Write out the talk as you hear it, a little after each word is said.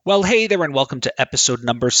Well, hey there, and welcome to episode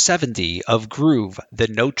number 70 of Groove, the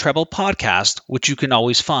No Treble podcast, which you can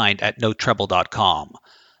always find at notreble.com.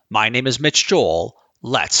 My name is Mitch Joel.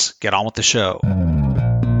 Let's get on with the show.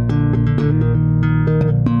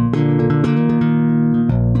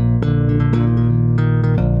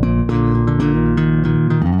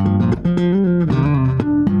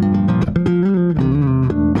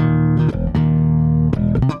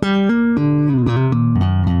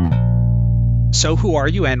 So, who are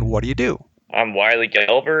you and what do you do? I'm Wiley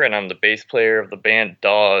Gelber, and I'm the bass player of the band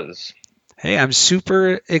Dawes. Hey, I'm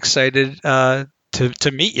super excited to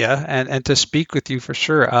meet you and to speak with you for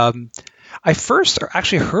sure. I first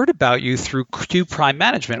actually heard about you through Q Prime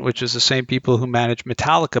Management, which is the same people who manage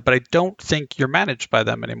Metallica, but I don't think you're managed by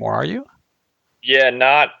them anymore, are you? Yeah,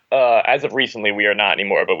 not as of recently. We are not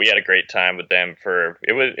anymore, but we had a great time with them for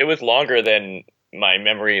it was longer than my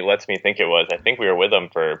memory lets me think it was. I think we were with them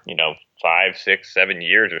for 5, 6, 7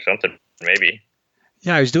 years or something, maybe.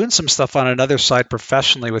 Yeah, I was doing some stuff on another side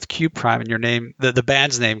professionally with Q Prime, and your name, the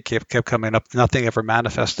band's name, kept coming up. Nothing ever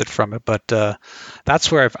manifested from it, but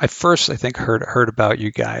that's where I first, I think, heard about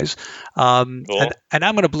you guys. Cool. And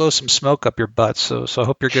I'm going to blow some smoke up your butt. So I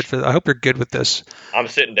hope you're good for. I hope you're good with this. I'm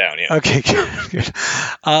sitting down. Yeah. Okay, good.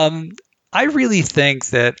 I really think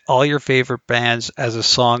that All Your Favorite Bands as a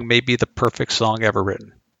song may be the perfect song ever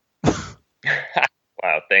written.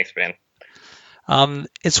 Wow, thanks, man.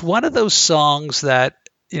 It's one of those songs that,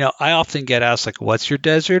 I often get asked, like, what's your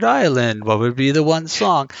desert island? What would be the one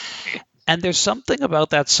song? And there's something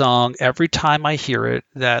about that song every time I hear it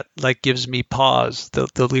that like gives me pause.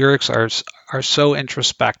 The lyrics are so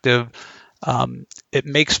introspective. It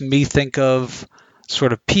makes me think of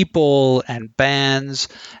sort of people and bands,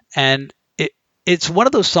 and it's one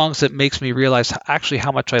of those songs that makes me realize actually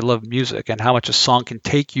how much I love music and how much a song can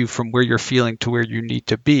take you from where you're feeling to where you need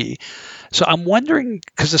to be. So I'm wondering,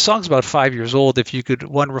 because the song's about 5 years old, if you could,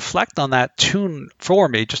 one, reflect on that tune for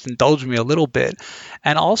me, just indulge me a little bit.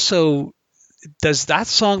 And also, does that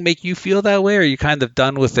song make you feel that way, or are you kind of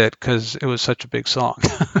done with it because it was such a big song?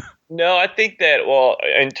 No, I think that, well,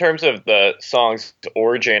 in terms of the song's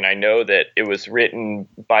origin, I know that it was written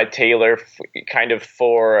by Taylor kind of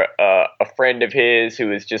for a friend of his who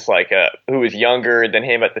was just like who was younger than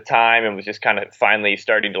him at the time and was just kind of finally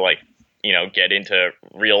starting to get into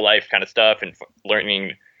real life kind of stuff and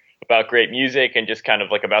learning about great music and just kind of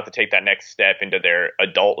like about to take that next step into their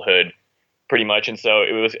adulthood pretty much. And so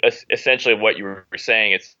it was essentially what you were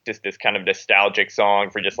saying. It's just this kind of nostalgic song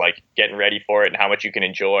for just like getting ready for it and how much you can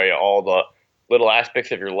enjoy all the little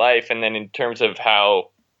aspects of your life. And then in terms of how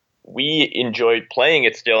we enjoy playing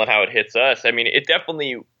it still and how it hits us, I mean, it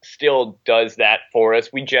definitely still does that for us.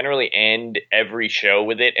 We generally end every show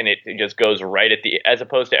with it, and it just goes right at as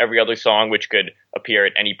opposed to every other song, which could appear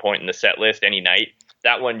at any point in the set list any night.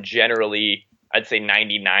 That one generally, I'd say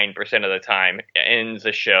 99% of the time, ends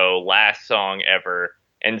the show, last song ever.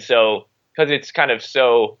 And so, because it's kind of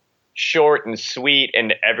so short and sweet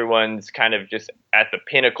and everyone's kind of just at the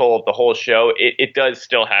pinnacle of the whole show, it does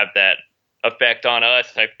still have that effect on us,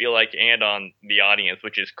 I feel like, and on the audience,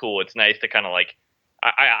 which is cool. It's nice to kind of like,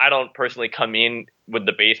 I don't personally come in with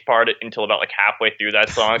the bass part until about like halfway through that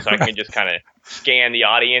song, so I can just kind of scan the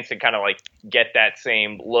audience and kind of like get that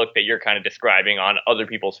same look that you're kind of describing on other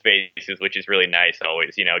people's faces, which is really nice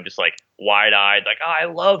always, just like wide-eyed, like, oh, I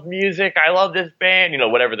love music, I love this band,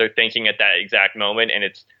 whatever they're thinking at that exact moment, and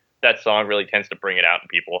it's that song really tends to bring it out in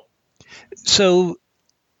people. So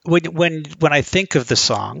when I think of the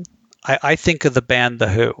song, I think of the band The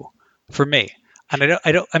Who, for me. And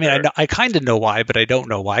I kind of know why, but I don't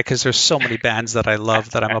know why, because there's so many bands that I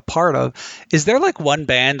love that I'm a part of. Is there like one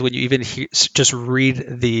band when you even just read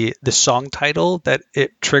the song title that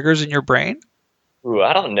it triggers in your brain? Ooh,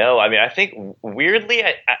 I don't know. I mean, I think weirdly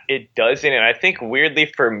it doesn't. And I think weirdly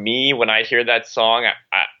for me, when I hear that song,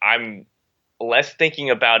 I'm less thinking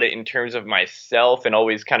about it in terms of myself and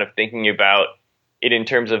always kind of thinking about it in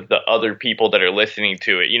terms of the other people that are listening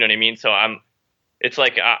to it. You know what I mean? So it's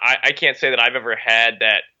like I can't say that I've ever had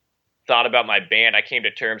that thought about my band. I came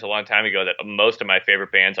to terms a long time ago that most of my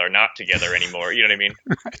favorite bands are not together anymore. You know what I mean?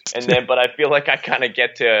 Right. But I feel like I kind of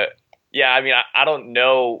get to, I don't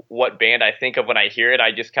know what band I think of when I hear it.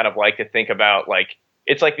 I just kind of like to think about like,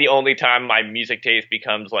 it's like the only time my music taste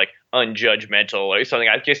becomes like unjudgmental or something.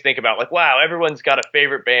 I just think about like, wow, everyone's got a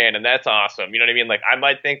favorite band and that's awesome. You know what I mean? Like I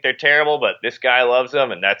might think they're terrible, but this guy loves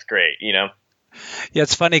them and that's great, Yeah,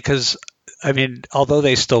 it's funny because I mean, although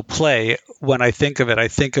they still play, when I think of it, I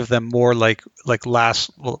think of them more like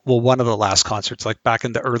one of the last concerts, like back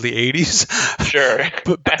in the early '80s. Sure.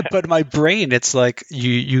 but my brain, it's like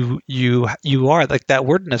you are like that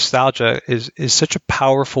word nostalgia is such a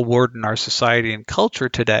powerful word in our society and culture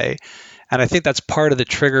today, and I think that's part of the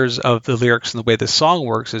triggers of the lyrics and the way the song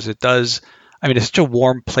works. Is it does. I mean, it's such a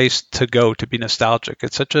warm place to go to be nostalgic.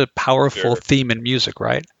 It's such a powerful Sure. theme in music,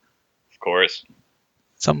 right? Of course.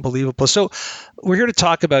 It's unbelievable. So we're here to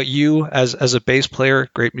talk about you as a bass player,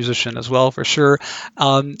 great musician as well, for sure.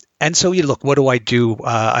 And so you look, what do I do?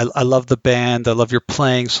 I love the band. I love your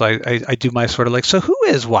playing. So I do my sort of like, so who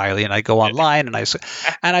is Wiley? And I go online and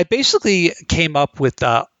I basically came up with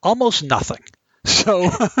almost nothing. So,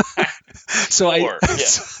 so Sure, yeah.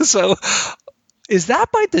 so is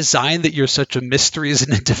that by design that you're such a mystery as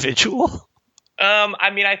an individual? I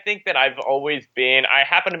mean, I think that I've always been. I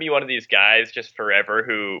happen to be one of these guys just forever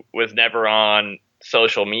who was never on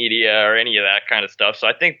social media or any of that kind of stuff. So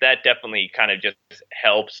I think that definitely kind of just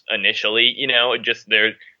helps initially. Just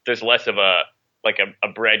there's less of a like a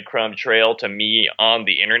breadcrumb trail to me on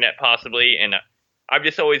the internet possibly, and I've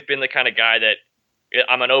just always been the kind of guy that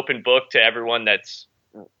I'm an open book to everyone that's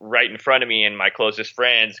right in front of me, and my closest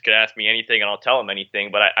friends could ask me anything and I'll tell them anything.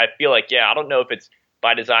 But I feel like, yeah, I don't know if it's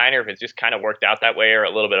by design or if it's just kind of worked out that way or a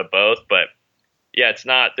little bit of both. But yeah,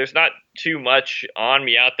 there's not too much on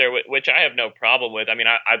me out there, which I have no problem with. I mean,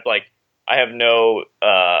 I have no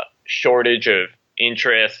shortage of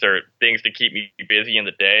interests or things to keep me busy in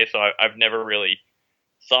the day. So I've never really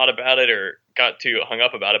thought about it or got too hung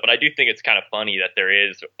up about it. But I do think it's kind of funny that there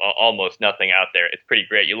is almost nothing out there. It's pretty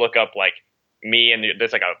great. You look up like me and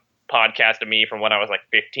there's like a podcast of me from when I was like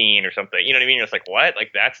 15 or something. You know what I mean? It's like, what?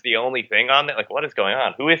 Like, that's the only thing on there? Like, what is going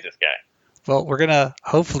on? Who is this guy? Well, we're gonna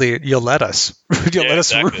hopefully you'll let us let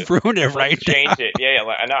us ruin it right now. Change it. Yeah,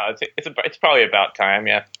 I know. It's probably about time.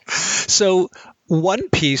 Yeah. So one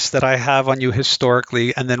piece that I have on you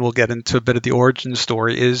historically, and then we'll get into a bit of the origin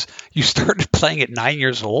story, is you started playing at 9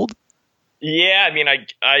 years old. Yeah, I mean,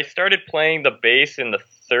 I started playing the bass in the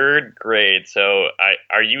third grade. So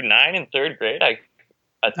are you 9 in third grade? I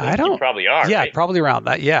think you probably are. Yeah, right? probably around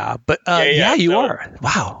that. Yeah, but yeah, you are.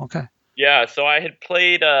 Wow. Okay. Yeah, so I had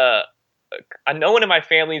played. No one in my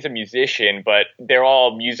family is a musician, but they're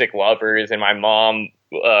all music lovers. And my mom,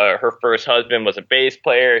 her first husband was a bass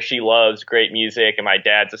player. She loves great music, and my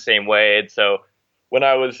dad's the same way. And so when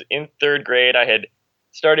I was in third grade, I had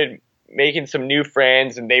started making some new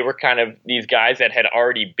friends, and they were kind of these guys that had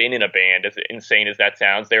already been in a band. As insane as that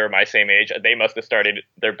sounds, they were my same age. They must have started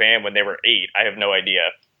their band when they were 8. I have no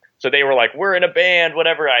idea. So they were like, we're in a band,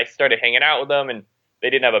 whatever. I started hanging out with them, and they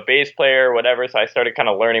didn't have a bass player or whatever. So I started kind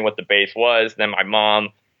of learning what the bass was. Then my mom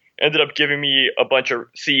ended up giving me a bunch of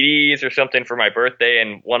CDs or something for my birthday.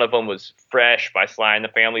 And one of them was Fresh by Sly and the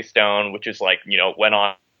Family Stone, which is like, went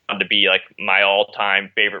on to be like my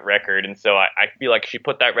all-time favorite record. And so I feel like she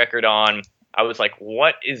put that record on. I was like,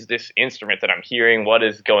 what is this instrument that I'm hearing? What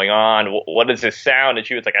is going on? What is this sound? And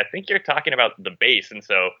she was like, I think you're talking about the bass. And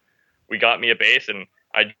so we got me a bass, and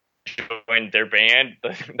I joined their band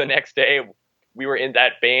the next day. We were in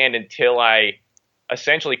that band until I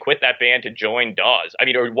essentially quit that band to join Dawes. I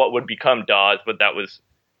mean, or what would become Dawes,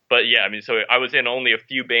 but yeah, I mean, so I was in only a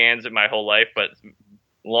few bands in my whole life, but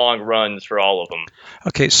long runs for all of them.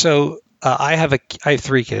 Okay, so I have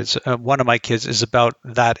 3 kids. One of my kids is about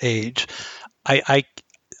that age. I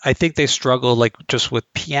think they struggle like just with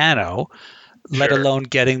piano, let alone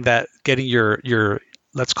getting your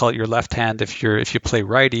let's call it your left hand if you play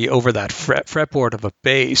righty over that fretboard of a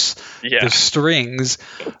bass, the strings.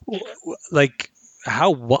 Like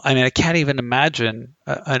how? I mean, I can't even imagine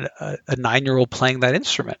a 9-year-old playing that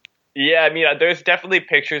instrument. Yeah, I mean, there's definitely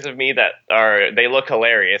pictures of me they look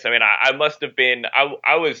hilarious. I mean, I must have been,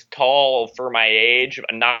 I was tall for my age,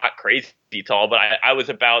 not crazy tall, but I was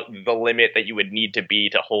about the limit that you would need to be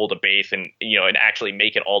to hold a bass and actually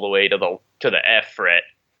make it all the way to the F fret.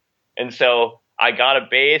 And so I got a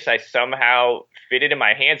bass. I somehow fit it in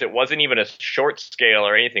my hands. It wasn't even a short scale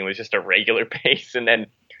or anything. It was just a regular bass. And then,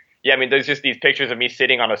 yeah, I mean, there's just these pictures of me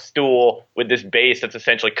sitting on a stool with this bass that's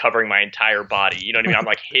essentially covering my entire body. You know what I mean? I'm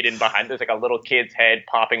like hidden behind. There's like a little kid's head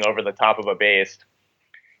popping over the top of a bass.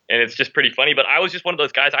 And it's just pretty funny. But I was just one of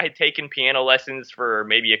those guys. I had taken piano lessons for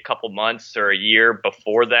maybe a couple months or a year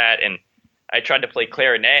before that. And I tried to play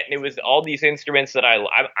clarinet, and it was all these instruments that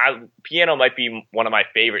piano might be one of my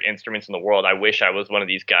favorite instruments in the world. I wish I was one of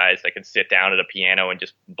these guys that could sit down at a piano and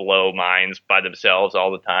just blow minds by themselves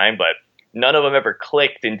all the time. But none of them ever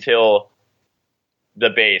clicked until the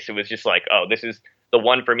bass. It was just like, oh, this is the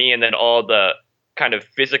one for me. And then all the kind of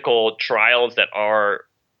physical trials that are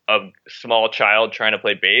a small child trying to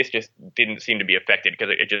play bass just didn't seem to be affected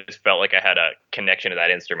because it just felt like I had a connection to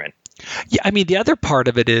that instrument. Yeah, I mean, the other part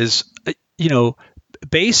of it is, you know,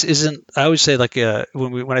 bass isn't. I always say like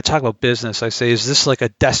when I talk about business, I say, is this like a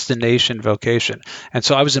destination vocation? And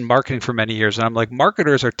so I was in marketing for many years, and I'm like,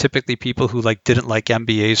 marketers are typically people who like didn't like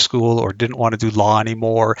MBA school or didn't want to do law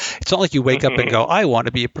anymore. It's not like you wake up and go, I want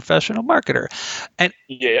to be a professional marketer. And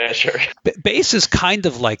yeah, sure. Bass is kind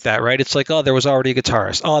of like that, right? It's like, oh, there was already a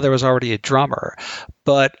guitarist, oh, there was already a drummer,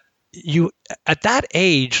 but you at that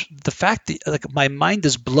age, the fact that like my mind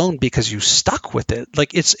is blown because you stuck with it.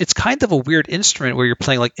 Like it's kind of a weird instrument where you're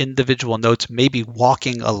playing like individual notes, maybe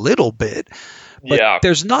walking a little bit, but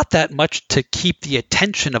there's not that much to keep the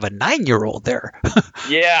attention of a 9-year-old there.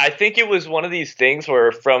 Yeah, I think it was one of these things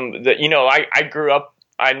where from the, I grew up,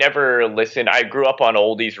 I never listened. I grew up on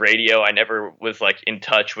oldies radio. I never was like in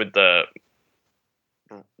touch with the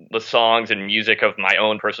songs and music of my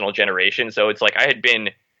own personal generation. So it's like I had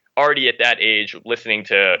been already at that age listening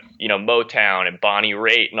to, Motown and Bonnie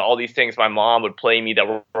Raitt and all these things my mom would play me that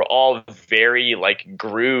were all very like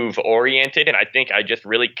groove oriented. And I think I just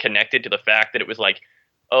really connected to the fact that it was like,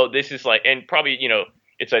 oh, this is like, and probably,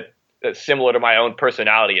 it's a similar to my own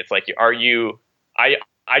personality. It's like,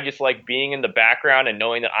 I just like being in the background and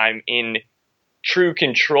knowing that I'm in true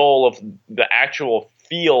control of the actual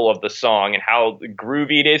feel of the song and how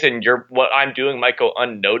groovy it is, and what I'm doing might go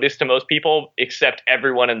unnoticed to most people, except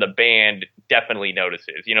everyone in the band definitely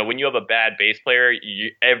notices. When you have a bad bass player,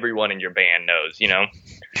 everyone in your band knows.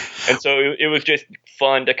 And so it was just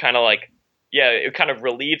fun to kind of like, it kind of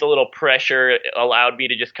relieved a little pressure. It allowed me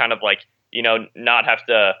to just kind of like, not have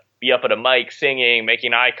to be up at a mic singing,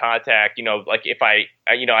 making eye contact. Like if I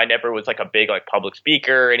never was like a big like public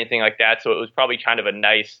speaker or anything like that, so it was probably kind of a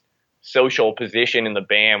nice social position in the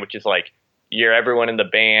band, which is like you're everyone in the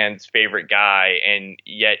band's favorite guy, and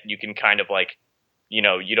yet you can kind of like,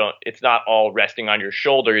 it's not all resting on your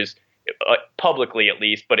shoulders, publicly at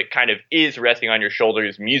least, but it kind of is resting on your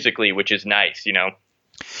shoulders musically, which is nice.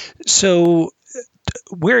 So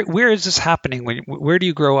where is this happening? Where do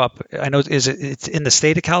you grow up? I know it's in the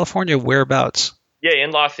state of California. Whereabouts? Yeah, in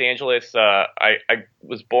Los Angeles. I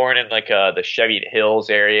was born in like the Cheviot Hills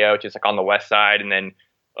area, which is like on the west side, and then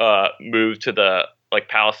moved to the like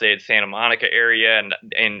Palisades, Santa Monica area.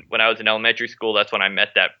 And when I was in elementary school, that's when I met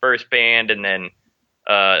that first band. And then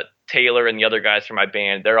Taylor and the other guys from my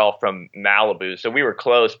band, they're all from Malibu. So we were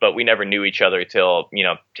close, but we never knew each other till,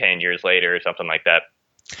 10 years later or something like that.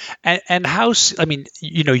 And how, I mean,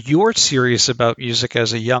 you're serious about music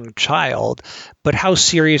as a young child, but how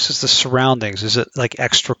serious is the surroundings? Is it like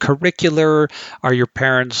extracurricular? Are your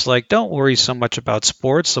parents like, don't worry so much about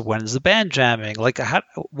sports? So when's the band jamming? Like,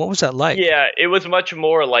 what was that like? Yeah, it was much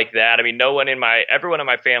more like that. I mean, everyone in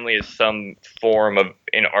my family is some form of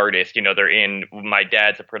an artist. My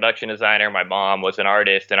dad's a production designer. My mom was an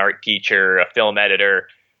artist, an art teacher, a film editor.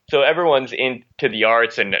 So everyone's into the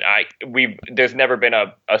arts, and there's never been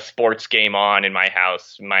a sports game on in my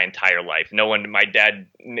house my entire life. No one, my dad,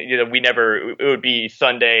 it would be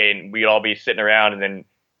Sunday and we'd all be sitting around, and then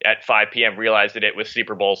at 5 p.m. realized that it was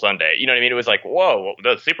Super Bowl Sunday. You know what I mean? It was like, whoa,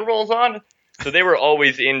 the Super Bowl's on? So they were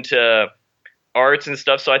always into arts and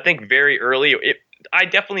stuff. So I think very early, I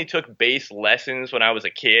definitely took bass lessons when I was a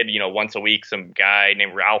kid. Once a week, some guy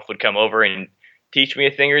named Ralph would come over and teach me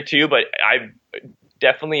a thing or two, but I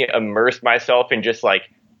definitely immersed myself in just like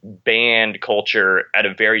band culture at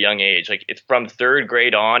a very young age. Like it's from third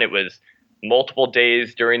grade on, it was multiple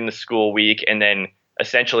days during the school week, and then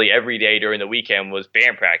essentially every day during the weekend was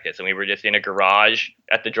band practice. And we were just in a garage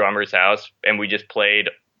at the drummer's house, and we just played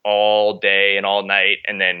all day and all night,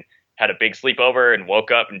 and then had a big sleepover and woke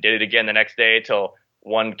up and did it again the next day till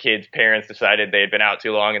one kid's parents decided they had been out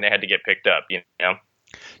too long and they had to get picked up,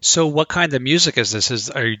 So what kind of music is this?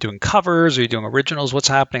 Are you doing covers? Are you doing originals? What's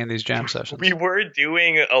happening in these jam sessions? We were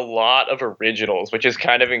doing a lot of originals, which is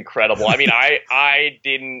kind of incredible. I mean,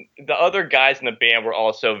 the other guys in the band were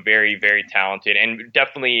also very, very talented, and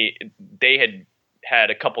definitely they had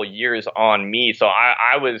a couple years on me. So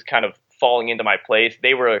I was kind of falling into my place.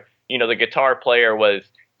 They were, the guitar player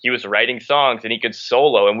he was writing songs and he could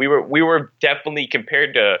solo, and we were definitely,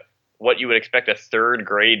 compared to what you would expect a third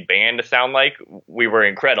grade band to sound like, we were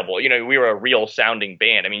incredible. We were a real sounding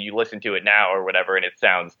band. I mean, you listen to it now or whatever, and it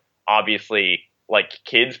sounds obviously like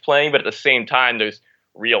kids playing, but at the same time, there's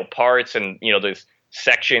real parts, and, there's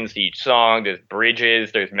sections to each song, there's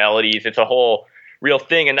bridges, there's melodies. It's a whole real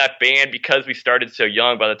thing. And that band, because we started so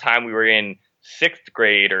young, by the time we were in 6th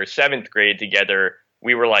grade or 7th grade together,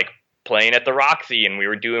 we were like playing at the Roxy, and we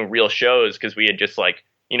were doing real shows because we had just like,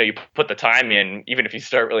 you put the time in, even if you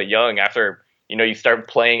start really young. After, you start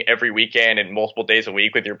playing every weekend and multiple days a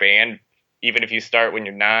week with your band. Even if you start when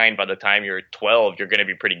you're 9, by the time you're 12, you're going to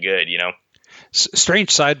be pretty good. Strange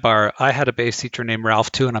sidebar. I had a bass teacher named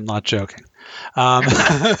Ralph too, and I'm not joking.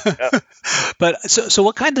 But so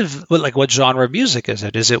what kind of what genre of music is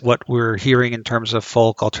it? Is it what we're hearing in terms of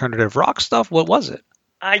folk, alternative rock stuff? What was it?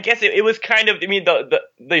 I guess it was kind of,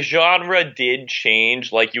 the genre did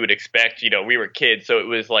change like you would expect. We were kids, so it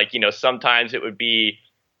was like, sometimes it would be,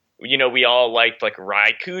 we all liked like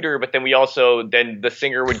Ry Cooder, but then then the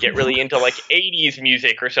singer would get really into like 80s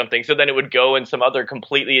music or something. So then it would go in some other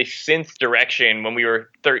completely synth direction when we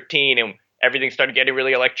were 13 and everything started getting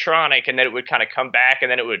really electronic, and then it would kind of come back,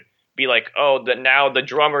 and then it would be like, now the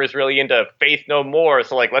drummer is really into Faith No More,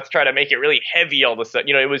 so like let's try to make it really heavy all of a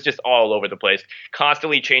sudden. It was just all over the place,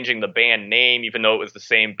 constantly changing the band name even though it was the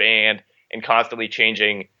same band, and constantly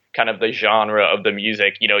changing kind of the genre of the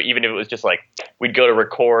music. Even if it was just like we'd go to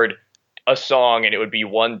record a song and it would be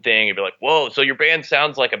one thing, it'd be like, whoa, so your band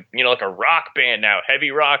sounds like a rock band now,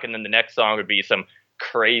 heavy rock, and then the next song would be some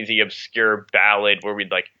crazy obscure ballad where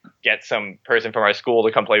we'd like get some person from our school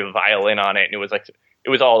to come play the violin on it, and it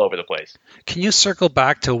was all over the place. Can you circle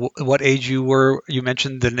back to what age you were? You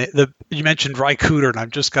mentioned you mentioned Ry Cooder, and I'm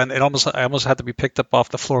just I almost had to be picked up off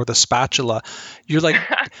the floor with a spatula.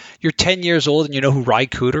 You're 10 years old and you know who Ry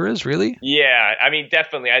Cooder is, really? Yeah, I mean,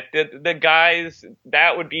 definitely. The guys,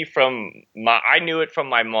 that would be I knew it from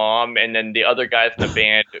my mom, and then the other guys in the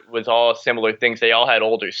band was all similar things. They all had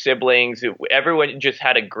older siblings. Everyone just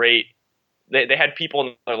had they had people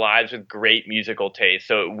in their lives with great musical taste.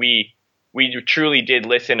 So we truly did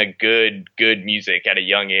listen to good music at a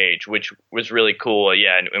young age, which was really cool.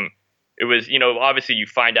 Yeah, and it was, obviously you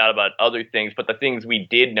find out about other things, but the things we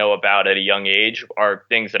did know about at a young age are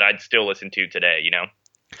things that I'd still listen to today,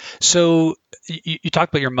 So you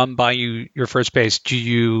talked about your mom buying you your first bass. Do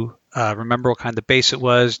you remember what kind of bass it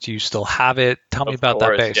was? Do you still have it? Tell me about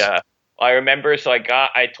that bass. Yeah. I remember, so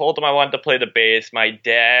I told him I wanted to play the bass. My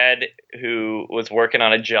dad, who was working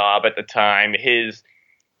on a job at the time,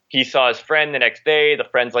 he saw his friend the next day. The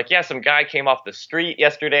friend's like, yeah, some guy came off the street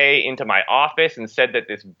yesterday into my office and said that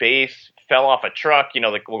this bass fell off a truck,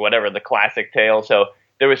 like whatever, the classic tale. So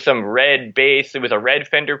there was some red bass. It was a red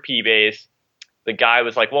Fender P bass. The guy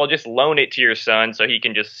was like, well, just loan it to your son so he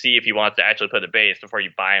can just see if he wants to actually play the bass before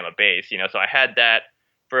you buy him a bass. So I had that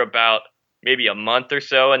for about maybe a month or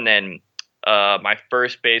so. And then my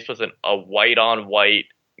first bass was a white on white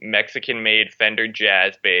Mexican-made Fender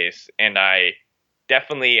Jazz bass. And I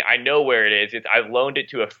know where it is. I've loaned it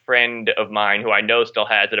to a friend of mine who I know still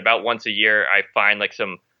has it. About once a year, I find like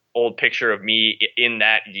some old picture of me in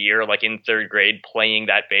that year, like in 3rd grade, playing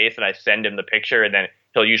that bass, and I send him the picture, and then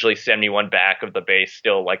he'll usually send me one back of the bass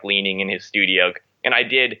still like leaning in his studio. And I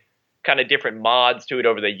did kind of different mods to it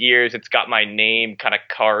over the years. It's got my name kind of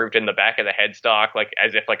carved in the back of the headstock, like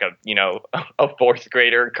as if like a 4th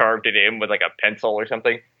grader carved it in with like a pencil or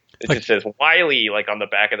something. It just says Wiley like on the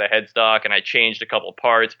back of the headstock, and I changed a couple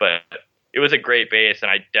parts, but it was a great bass,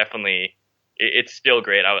 and it's still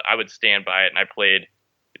great. I would stand by it, and I played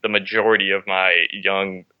the majority of my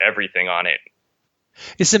young everything on it.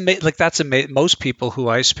 It's that's amazing. Most people who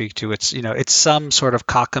I speak to, it's some sort of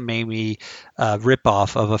cockamamie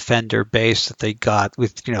ripoff of a Fender bass that they got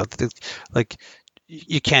with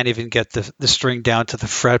you can't even get the string down to the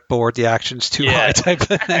fretboard. The action's too high type of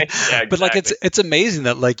thing. Yeah, exactly. But like it's amazing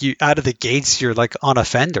that like you out of the gates you're like on a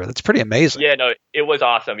Fender. That's pretty amazing. Yeah, no, it was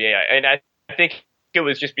awesome. Yeah, and I think it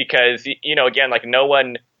was just because again, like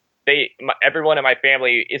everyone in my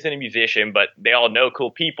family isn't a musician, but they all know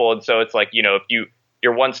cool people, and so it's like if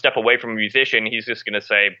you're one step away from a musician, he's just going to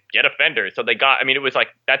say, get a Fender. So it was like,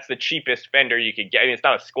 that's the cheapest Fender you could get. I mean, it's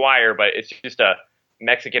not a Squier, but it's just a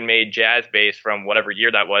Mexican-made jazz bass from whatever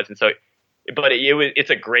year that was. And so, but it's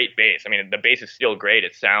a great bass. I mean, the bass is still great.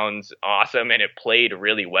 It sounds awesome, and it played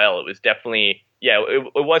really well. It was definitely,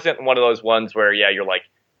 it wasn't one of those ones where, you're like,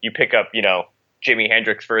 you pick up, Jimi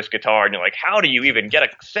Hendrix's first guitar, and you're like, how do you even get a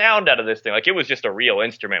sound out of this thing? Like, it was just a real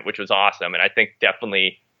instrument, which was awesome. And I think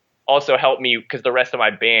definitely also helped me because the rest of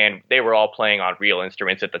my band, they were all playing on real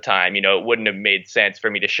instruments at the time. It wouldn't have made sense for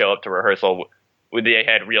me to show up to rehearsal with they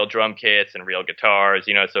had real drum kits and real guitars,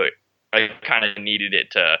 so I kind of needed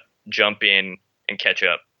it to jump in and catch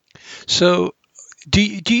up. So do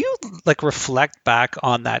you like reflect back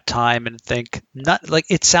on that time and think, not like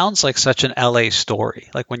it sounds like such an LA story.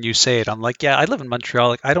 Like when you say it, I'm like, yeah, I live in Montreal.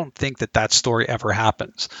 Like I don't think that story ever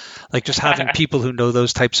happens. Like just having people who know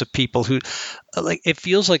those types of people who like, it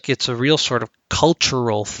feels like it's a real sort of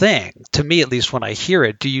cultural thing to me, at least when I hear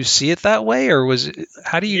it. Do you see it that way, or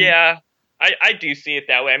how do you? Yeah, I do see it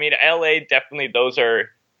that way. I mean, LA definitely, those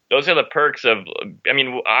are, those are the perks of, I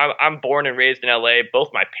mean, I'm born and raised in LA. Both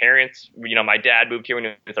my parents, my dad moved here when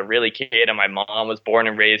he was a really kid, and my mom was born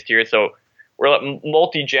and raised here. So we're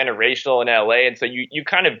multi-generational in LA. And so you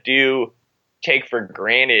kind of do take for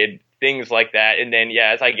granted things like that. And then,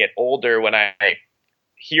 yeah, as I get older, when I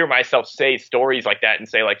hear myself say stories like that and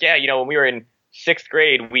say like, yeah, when we were in sixth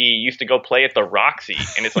grade, we used to go play at the Roxy.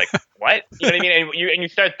 And it's like, what? You know what I mean? And you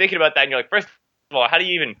start thinking about that and you're like, first of all, how do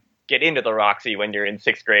you even get into the Roxy when you're in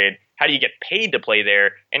sixth grade? How do you get paid to play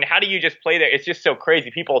there? And how do you just play there? It's just so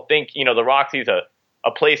crazy. People think, the Roxy is a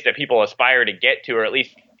place that people aspire to get to, or at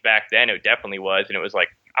least back then it definitely was. And it was like,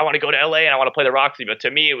 I want to go to LA and I want to play the Roxy. But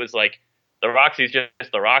to me, it was like, the Roxy is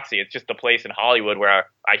just the Roxy. It's just a place in Hollywood where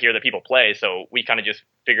I hear that people play. So we kind of just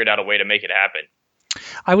figured out a way to make it happen.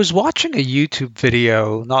 I was watching a YouTube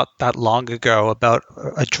video not that long ago about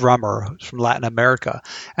a drummer from Latin America,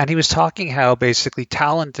 and he was talking how basically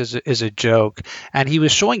talent is a joke, and he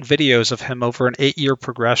was showing videos of him over an 8-year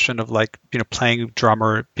progression of playing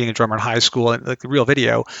drummer, being a drummer in high school, and like the real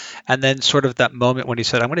video, and then sort of that moment when he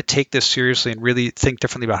said, "I'm going to take this seriously and really think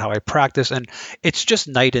differently about how I practice," and it's just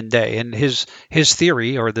night and day. And his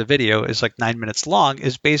theory, or the video is like 9 minutes long,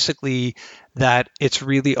 is basically that it's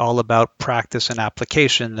really all about practice and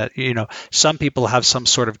application. That some people have some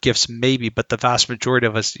sort of gifts maybe, but the vast majority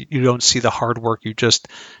of us, you don't see the hard work, you just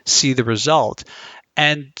see the result.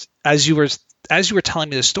 And as you were telling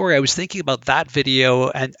me the story, I was thinking about that video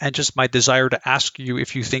and just my desire to ask you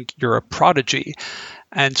if you think you're a prodigy.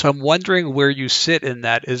 And so I'm wondering where you sit in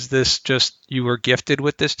that. Is this just you were gifted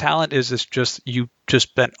with this talent? Is this just you just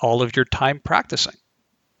spent all of your time practicing?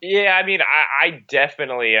 Yeah, I mean, I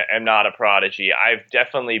definitely am not a prodigy. I've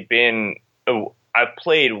definitely I've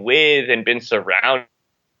played with and been surrounded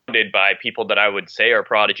by people that I would say are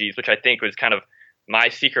prodigies, which I think was kind of my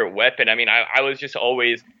secret weapon. I mean, I was just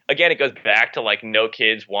always, again, it goes back to like no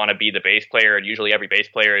kids want to be the bass player, and usually every bass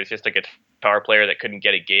player is just a guitar player that couldn't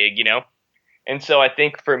get a gig, And so I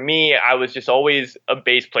think for me, I was just always a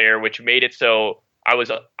bass player, which made it so I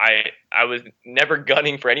was never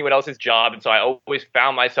gunning for anyone else's job, and so I always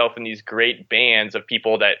found myself in these great bands of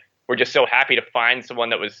people that were just so happy to find someone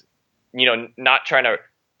that was, not trying to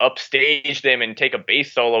upstage them and take a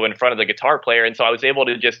bass solo in front of the guitar player. And so I was able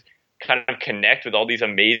to just kind of connect with all these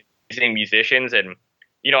amazing musicians. And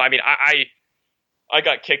I mean, I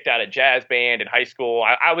got kicked out of jazz band in high school.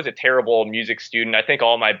 I was a terrible music student. I think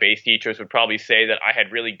all my bass teachers would probably say that I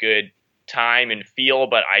had really good time and feel,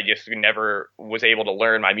 but I just never was able to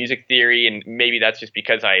learn my music theory. And maybe that's just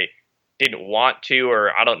because I didn't want to,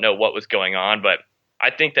 or I don't know what was going on. But I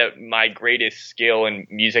think that my greatest skill in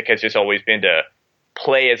music has just always been to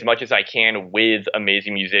play as much as I can with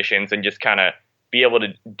amazing musicians and just kind of be able to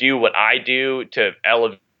do what I do to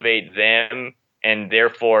elevate them, and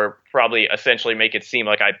therefore probably essentially make it seem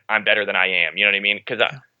like I'm better than I am. You know what I mean? Because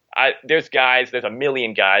there's a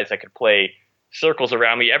million guys that could play circles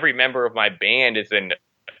around me. Every member of my band is a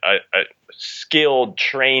skilled,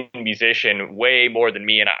 trained musician, way more than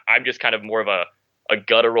me, and I'm just kind of more of a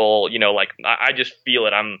guttural. I just feel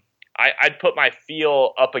it. I'd put my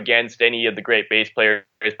feel up against any of the great bass players,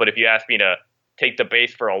 but if you asked me to take the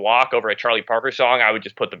bass for a walk over a Charlie Parker song, I would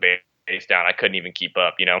just put the bass down. I couldn't even keep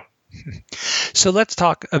up. So let's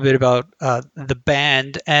talk a bit about the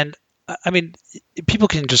band. And I mean, people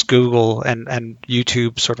can just Google and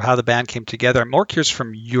YouTube sort of how the band came together. I'm more curious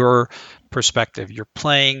from your perspective. You're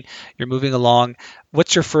playing, you're moving along.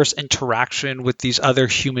 What's your first interaction with these other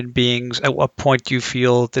human beings? At what point do you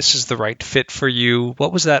feel this is the right fit for you?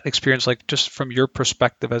 What was that experience like just from your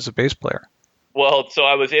perspective as a bass player? Well, so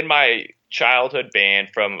I was in my childhood band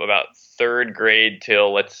from about third grade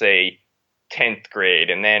till, let's say, 10th grade.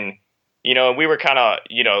 And then, we were kind of,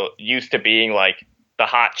 used to being like the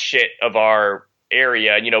hot shit of our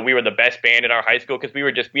area. We were the best band in our high school because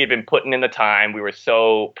we had been putting in the time. We were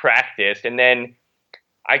so practiced. And then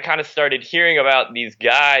I kind of started hearing about these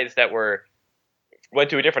guys that went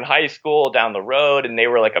to a different high school down the road, and they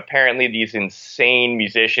were like apparently these insane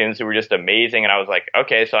musicians who were just amazing. And I was like,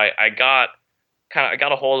 okay, so I got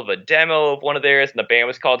a hold of a demo of one of theirs, and the band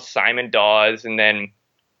was called Simon Dawes. And then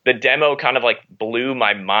the demo kind of like blew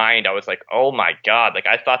my mind. I was like, oh my God. Like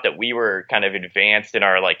I thought that we were kind of advanced in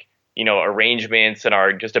our arrangements and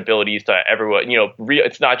our just abilities to everyone,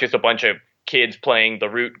 it's not just a bunch of kids playing the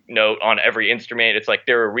root note on every instrument. It's like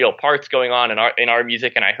there are real parts going on in our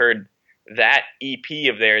music. And I heard that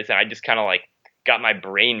EP of theirs and I just kind of like got my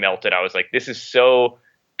brain melted. I was like, this is so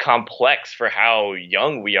complex for how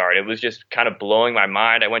young we are. And it was just kind of blowing my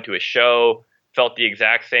mind. I went to a show, felt the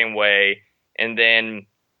exact same way. And then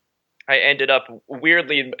I ended up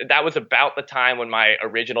weirdly, that was about the time when my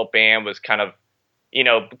original band was kind of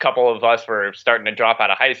a couple of us were starting to drop out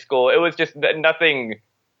of high school. It was just nothing.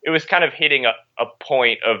 It was kind of hitting a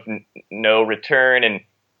point of no return. And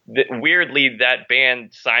weirdly, that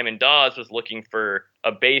band, Simon Dawes, was looking for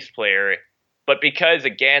a bass player. But because,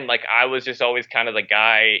 again, like I was just always kind of the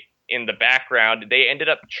guy in the background, they ended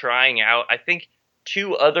up trying out, I think,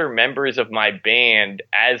 2 other members of my band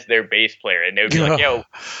as their bass player. And they would be like, yo,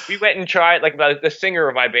 we went and tried, like the singer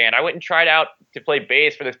of my band, I went and tried out to play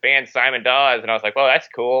bass for this band, Simon Dawes. And I was like, well, that's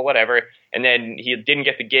cool, whatever. And then he didn't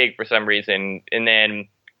get the gig for some reason. And then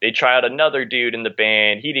they tried out another dude in the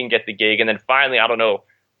band. He didn't get the gig. And then finally, I don't know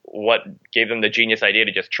what gave them the genius idea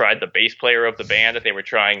to just try the bass player of the band that they were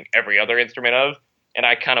trying every other instrument of. And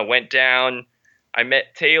I kind of went down. I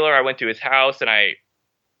met Taylor. I went to his house, and I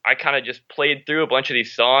kind of just played through a bunch of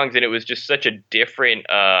these songs, and it was just such a different,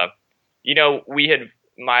 my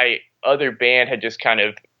other band had just kind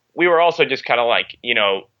of, we were also just kind of like,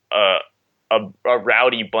 a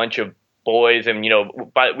rowdy bunch of boys, and,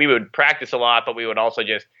 but we would practice a lot, but we would also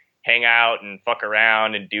just hang out and fuck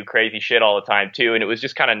around and do crazy shit all the time too. And it was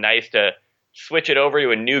just kind of nice to switch it over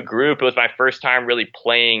to a new group. It was my first time really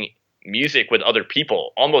playing music with other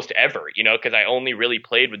people almost ever, because I only really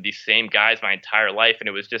played with these same guys my entire life. And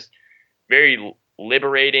it was just very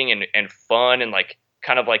liberating and fun, and like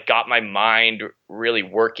kind of like got my mind really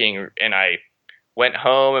working. And I went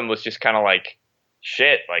home and was just kind of like,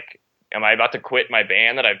 shit, like, am I about to quit my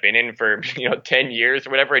band that I've been in for 10 years or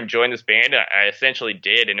whatever and join this band? I essentially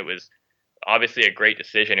did, and it was obviously a great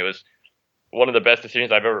decision. It was one of the best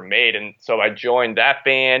decisions I've ever made. And so I joined that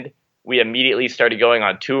band. We immediately started going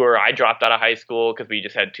on tour. I dropped out of high school because we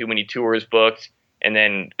just had too many tours booked. And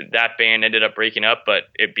then that band ended up breaking up, but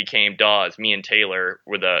it became Dawes. Me and Taylor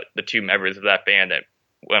were the 2 members of that band that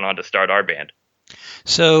went on to start our band.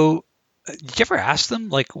 So did you ever ask them,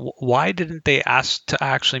 like, why didn't they ask to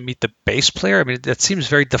actually meet the bass player? I mean, that seems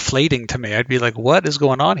very deflating to me. I'd be like, what is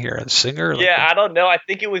going on here? A singer? Yeah, I don't know. I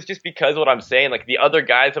think it was just because of what I'm saying. Like, the other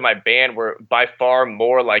guys in my band were by far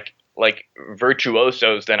more like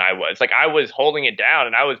virtuosos than I was. Like, I was holding it down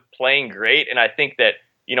and I was playing great. And I think that,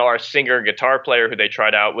 our singer guitar player who they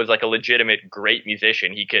tried out was like a legitimate great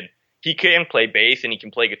musician. He can play bass and he can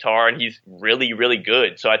play guitar, and he's really, really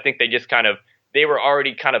good. So I think they were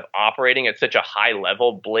already kind of operating at such a high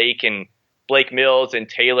level. Blake Mills and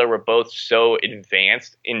Taylor were both so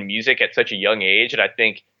advanced in music at such a young age. And I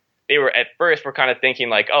think they were kind of thinking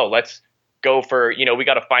like, oh, let's go for, we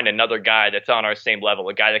got to find another guy that's on our same level,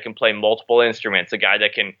 a guy that can play multiple instruments, a guy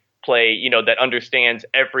that can play, that understands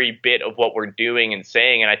every bit of what we're doing and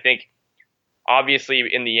saying. And I think obviously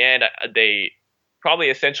in the end, they probably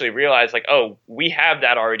essentially realized like, oh, we have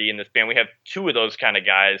that already in this band. We have 2 of those kind of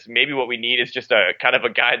guys. Maybe what we need is just a kind of a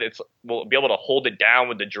guy will be able to hold it down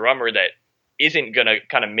with the drummer that isn't going to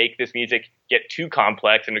kind of make this music get too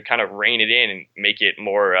complex, and to kind of rein it in and make it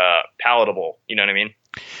more palatable. You know what I mean?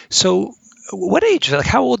 So what age, like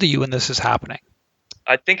how old are you when this is happening?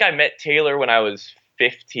 I think I met Taylor when I was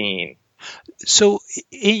 15. So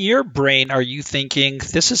in your brain, are you thinking,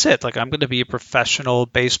 this is it? Like, I'm going to be a professional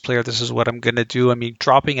bass player. This is what I'm going to do. I mean,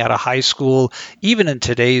 dropping out of high school, even in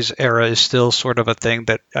today's era, is still sort of a thing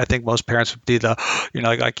that I think most parents would be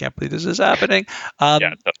like, I can't believe this is happening.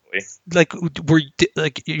 Yeah, definitely.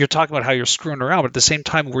 Like, you're talking about how you're screwing around, but at the same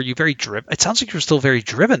time, were you very driven? It sounds like you're still very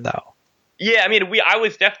driven, though. Yeah, I mean, I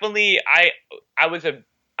was definitely,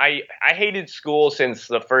 I hated school since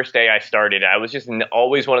the first day I started. I was just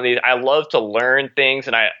always one of these. I love to learn things,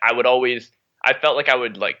 and I felt like I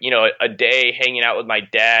would a day hanging out with my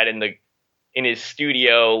dad in his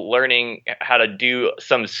studio, learning how to do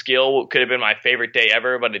some skill could have been my favorite day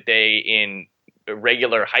ever. But a day in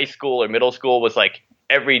regular high school or middle school was like,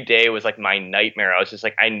 every day was like my nightmare. I was just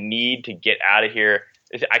like, I need to get out of here.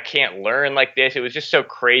 I can't learn like this. It was just so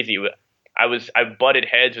crazy. I butted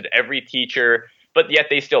heads with every teacher, but yet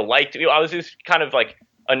they still liked me. I was this kind of like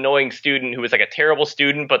annoying student who was like a terrible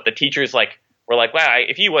student, but the teachers were like, wow,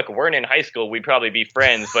 if you weren't in high school, we'd probably be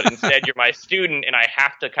friends. But instead you're my student and I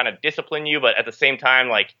have to kind of discipline you. But at the same time,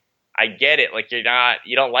 like, I get it. Like, you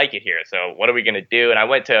don't like it here. So what are we going to do? And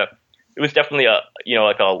it was definitely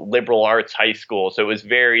like a liberal arts high school. So it was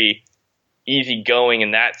very easygoing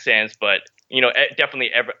in that sense. But,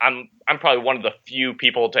 definitely I'm probably one of the few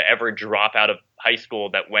people to ever drop out of high school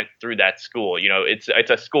that went through that school. It's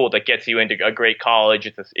a school that gets you into a great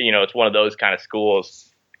college. It's one of those kind of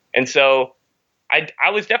schools. And so I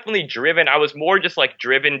was definitely driven. I was more just like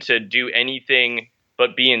driven to do anything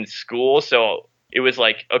but be in school. So it was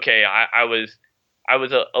like, okay, I was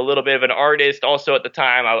a little bit of an artist also at the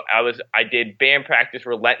time. I did band practice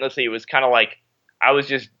relentlessly. It was kind of like I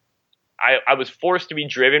I was forced to be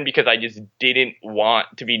driven because I just didn't want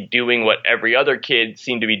to be doing what every other kid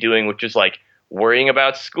seemed to be doing, which is like worrying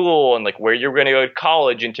about school and like where you're going to go to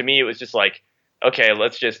college. And to me, it was just like, okay,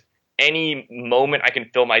 let's just any moment I can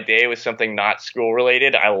fill my day with something not school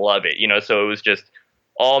related. I love it, so it was just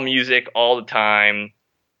all music all the time.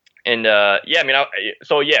 And yeah, I mean,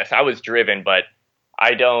 so yes, I was driven, but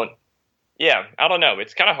I don't. Yeah, I don't know.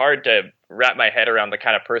 It's kind of hard to wrap my head around the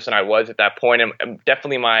kind of person I was at that point. And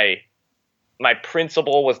definitely my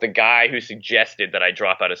principal was the guy who suggested that I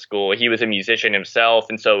drop out of school. He was a musician himself,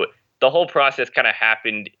 and so the whole process kind of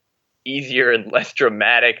happened easier and less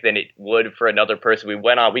dramatic than it would for another person.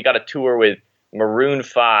 We got a tour with Maroon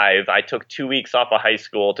 5. I took 2 weeks off of high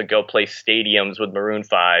school to go play stadiums with Maroon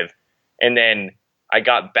 5. And then I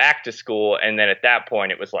got back to school. And then at that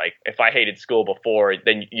point, it was like, if I hated school before,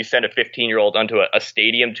 then you send a 15-year-old onto a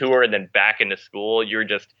stadium tour and then back into school, you're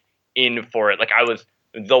just in for it. Like I was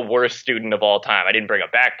the worst student of all time. I didn't bring a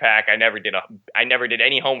backpack. I never did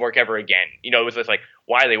any homework ever again. It was just like,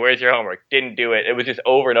 Wiley, where's your homework? Didn't do it. It was just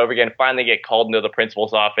over and over again. Finally get called into the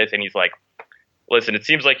principal's office and he's like, listen, it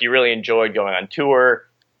seems like you really enjoyed going on tour.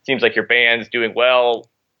 Seems like your band's doing well.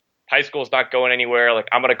 High school's not going anywhere. Like,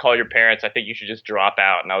 I'm going to call your parents. I think you should just drop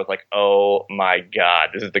out. And I was like, oh my God,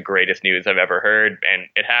 this is the greatest news I've ever heard. And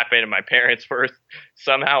it happened. And my parents were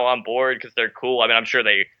somehow on board because they're cool. I mean, I'm sure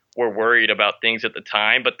they were worried about things at the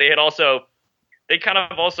time, but they kind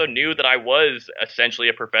of also knew that I was essentially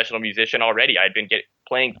a professional musician already. I'd been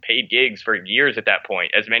playing paid gigs for years at that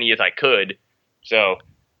point, as many as I could. So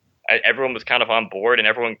everyone was kind of on board and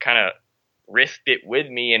everyone kind of risked it with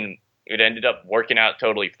me, and it ended up working out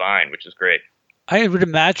totally fine, which is great. I would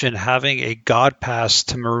imagine having a God pass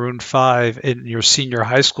to Maroon 5 in your senior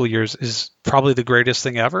high school years is probably the greatest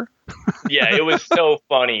thing ever. Yeah, it was so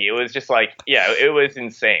funny. It was just like, yeah, it was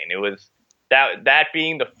insane. It was that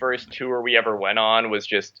being the first tour we ever went on was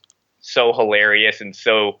just so hilarious and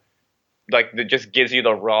so like that just gives you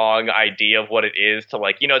the wrong idea of what it is to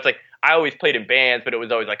like, it's like I always played in bands, but it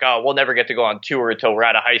was always like, oh, we'll never get to go on tour until we're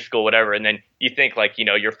out of high school, whatever. And then you think like,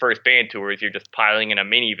 your first band tour is you're just piling in a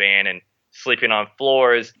minivan and sleeping on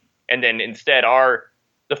floors. And then instead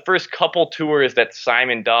the first couple tours that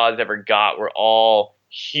Simon Dawes ever got were all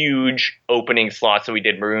huge opening slots. So we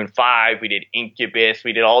did Maroon 5, we did Incubus,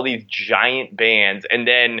 we did all these giant bands. And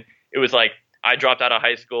then it was like, I dropped out of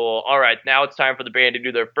high school. All right, now it's time for the band to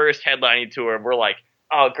do their first headlining tour. And we're like,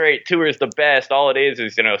 oh, great, tour is the best. All it is,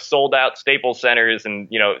 sold out Staples Centers and,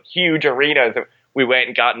 huge arenas. We went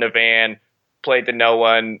and got in a van, played to no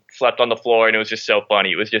one, slept on the floor, and it was just so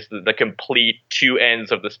funny. It was just the complete two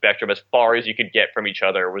ends of the spectrum as far as you could get from each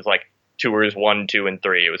other. It was like tours 1, 2, and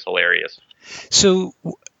 3. It was hilarious. So,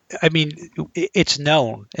 I mean, it's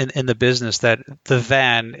known in the business that the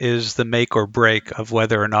van is the make or break of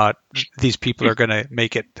whether or not these people are going to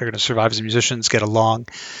make it. They're going to survive as musicians, get along.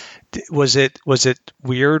 Was it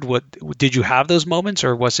weird? Did you have those moments,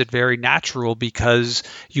 or was it very natural because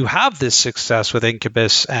you have this success with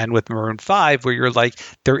Incubus and with Maroon 5 where you're like,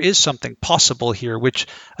 there is something possible here, which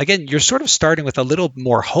again, you're sort of starting with a little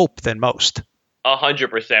more hope than most.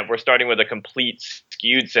 100%. We're starting with a complete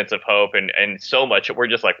skewed sense of hope and so much. We're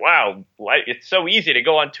just like, wow, it's so easy to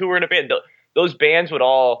go on tour in a band. Those bands would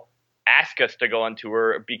all ask us to go on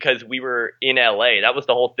tour because we were in LA. That was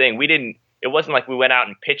the whole thing. It wasn't like we went out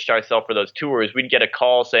and pitched ourselves for those tours. We'd get a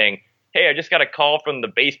call saying, hey, I just got a call from the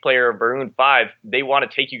bass player of Maroon 5. They want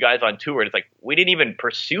to take you guys on tour. And it's like, we didn't even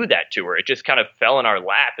pursue that tour. It just kind of fell in our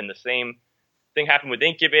lap. And the same thing happened with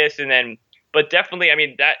Incubus. But definitely, I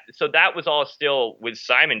mean, that was all still with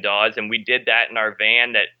Simon Dawes. And we did that in our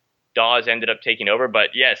van that Dawes ended up taking over. But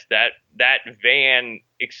yes, that van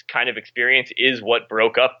kind of experience is what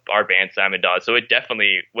broke up our band, Simon Dawes. So it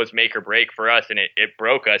definitely was make or break for us. And it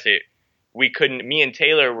broke us. Me and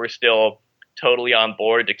Taylor were still totally on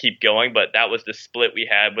board to keep going, but that was the split we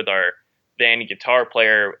had with our van guitar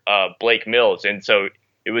player, Blake Mills. And so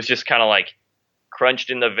it was just kind of like crunched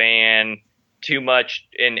in the van too much.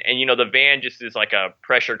 And the van just is like a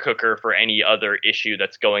pressure cooker for any other issue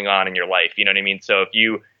that's going on in your life. You know what I mean? So if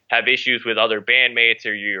you have issues with other bandmates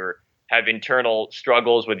or you have internal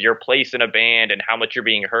struggles with your place in a band and how much you're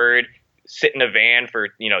being heard, sit in a van for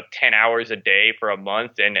 10 hours a day for a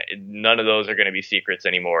month, and none of those are going to be secrets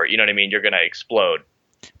anymore. You know what I mean? You're going to explode.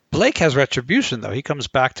 Blake has retribution, though. He comes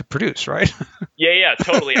back to produce, right? Yeah,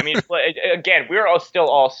 totally. I mean, again, we're all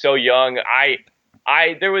still so young.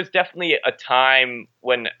 There was definitely a time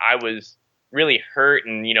when I was really hurt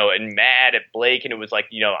and mad at Blake, and it was like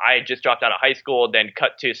I had just dropped out of high school. Then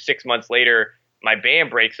cut to 6 months later, my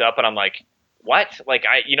band breaks up, and I'm like, what? Like,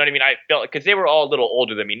 you know what I mean? I felt, because they were all a little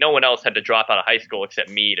older than me. No one else had to drop out of high school except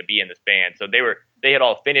me to be in this band. So they had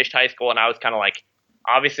all finished high school, and I was kind of like,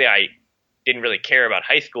 obviously I didn't really care about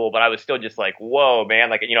high school, but I was still just like, whoa, man.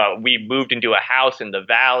 Like, we moved into a house in the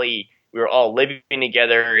valley. We were all living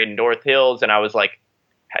together in North Hills, and I was like,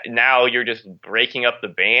 now you're just breaking up the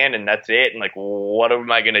band and that's it. And like, what am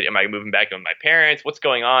I going to do? Am I moving back with my parents? What's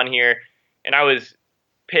going on here? And I was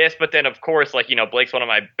pissed. But then, of course, like, Blake's one of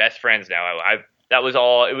my best friends now. That was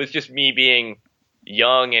all. It was just me being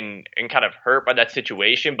young and kind of hurt by that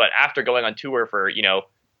situation. But after going on tour for,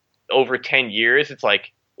 over 10 years, it's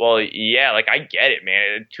like, well, yeah, like I get it,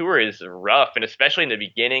 man. Tour is rough, and especially in the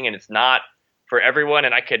beginning, and it's not for everyone.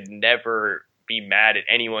 And I could never be mad at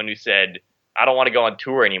anyone who said, I don't want to go on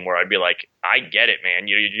tour anymore. I'd be like, I get it, man.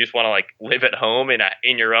 You just want to like live at home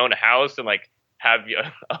in your own house and like have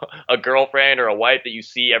a girlfriend or a wife that you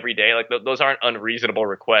see every day. Like those aren't unreasonable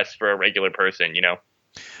requests for a regular person,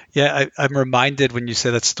 Yeah, I'm reminded when you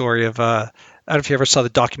say that story of I don't know if you ever saw the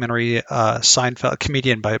documentary Seinfeld,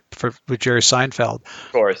 Comedian with Jerry Seinfeld.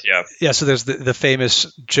 Of course, yeah. Yeah, so there's the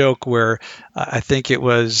famous joke where I think it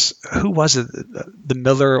was, who was it? The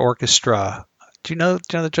Miller Orchestra. Do you know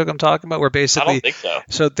the joke I'm talking about? Where basically, I don't think so.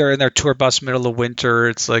 So they're in their tour bus, middle of winter.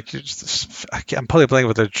 It's like, I'm probably playing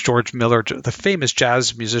with a George Miller, the famous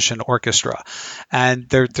jazz musician orchestra, and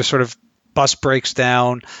they're sort of, bus breaks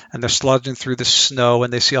down and they're sludging through the snow,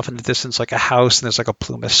 and they see off in the distance like a house, and there's like a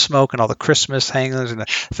plume of smoke and all the Christmas hangings, and the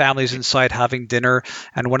family's inside having dinner,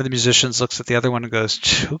 and one of the musicians looks at the other one and goes,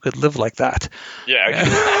 who could live like that?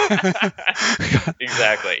 Yeah.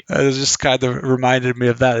 Exactly. It just kind of reminded me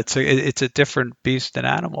of that. It's a different beast and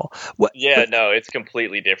animal. No, it's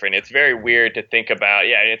completely different. It's very weird to think about.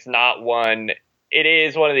 Yeah, it's not one. It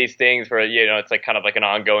is one of these things where it's like kind of like an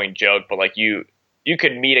ongoing joke, but like you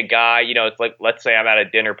could meet a guy, it's like, let's say I'm at a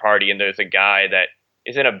dinner party and there's a guy that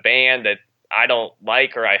is in a band that I don't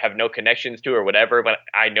like or I have no connections to or whatever, but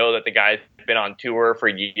I know that the guy's been on tour for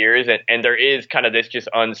years, and there is kind of this just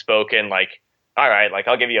unspoken, like, all right, like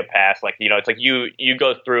I'll give you a pass. Like, it's like you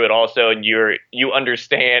go through it also, and you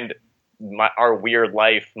understand our weird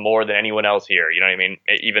life more than anyone else here. You know what I mean?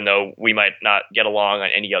 Even though we might not get along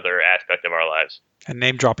on any other aspect of our lives. And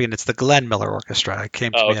name dropping, it's the Glenn Miller Orchestra. It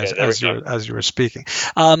came to me as you were speaking.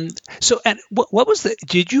 So, and what was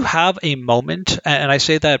did you have a moment? And I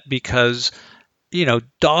say that because,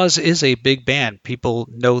 Dawes is a big band. People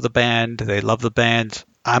know the band. They love the band.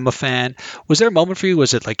 I'm a fan. Was there a moment for you?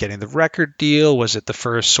 Was it like getting the record deal? Was it the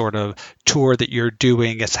first sort of tour that you're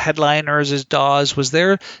doing as headliners as Dawes? Was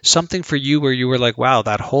there something for you where you were like, wow,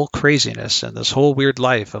 that whole craziness and this whole weird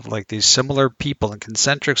life of like these similar people in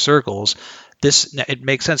concentric circles, it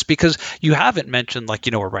makes sense? Because you haven't mentioned like,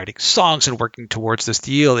 we're writing songs and working towards this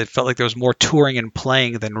deal. It felt like there was more touring and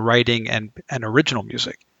playing than writing and original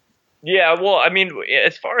music. Yeah, well, I mean,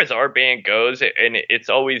 as far as our band goes, and it's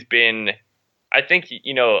always been, I think,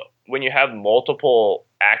 when you have multiple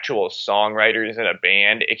actual songwriters in a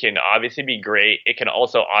band, it can obviously be great. It can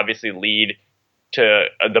also obviously lead to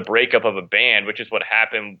the breakup of a band, which is what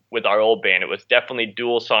happened with our old band. It was definitely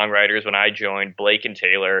dual songwriters when I joined, Blake and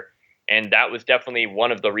Taylor. And that was definitely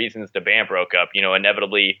one of the reasons the band broke up.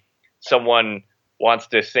 Inevitably someone wants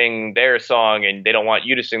to sing their song and they don't want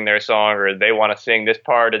you to sing their song, or they want to sing this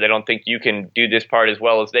part, or they don't think you can do this part as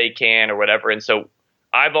well as they can, or whatever. And so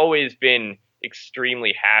I've always been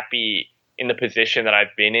extremely happy in the position that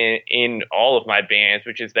I've been in all of my bands,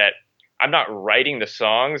 which is that I'm not writing the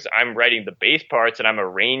songs, I'm writing the bass parts and I'm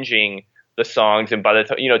arranging the songs. And by the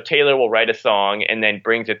time, Taylor will write a song and then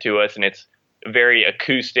brings it to us, and it's very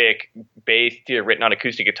acoustic bass, either written on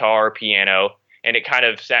acoustic guitar or piano, and it kind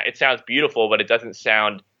of it sounds beautiful, but it doesn't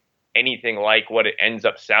sound anything like what it ends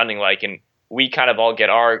up sounding like. And we kind of all get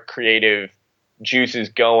our creative juices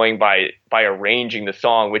going by arranging the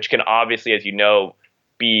song, which can obviously, as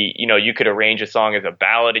be, you could arrange a song as a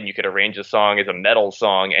ballad and you could arrange a song as a metal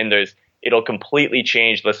song, and it'll completely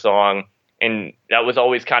change the song. And that was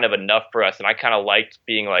always kind of enough for us. And I kind of liked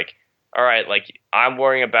being like, all right, like I'm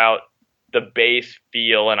worrying about the bass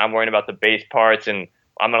feel and I'm worrying about the bass parts, and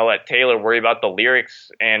I'm going to let Taylor worry about the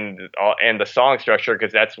lyrics and the song structure,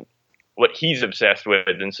 because that's what he's obsessed with.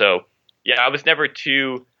 And so, yeah, I was never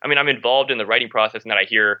I'm involved in the writing process, and that I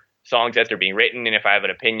hear songs as they're being written, and if I have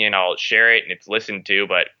an opinion, I'll share it and it's listened to.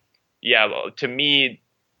 But yeah, to me,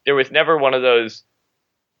 there was never one of those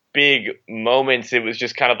big moments. It was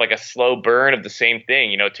just kind of like a slow burn of the same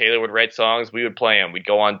thing. Taylor would write songs, we would play them, we'd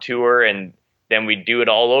go on tour, and then we'd do it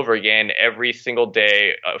all over again every single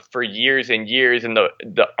day for years and years. And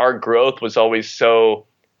our growth was always so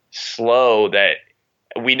slow that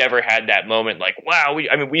we never had that moment like, wow,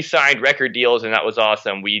 we signed record deals and that was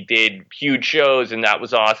awesome. We did huge shows and that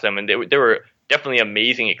was awesome. And there were definitely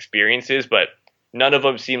amazing experiences, but none of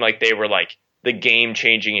them seemed like they were like the game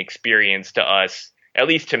changing experience to us. At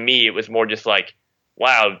least to me, it was more just like,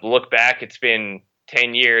 wow, look back, it's been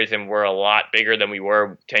 10 years and we're a lot bigger than we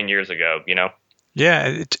were 10 years ago, you know?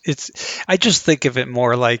 Yeah, I just think of it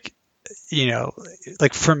more like,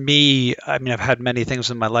 like for me, I mean, I've had many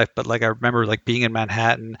things in my life, but like I remember like being in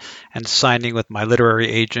Manhattan and signing with my literary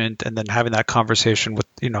agent and then having that conversation with,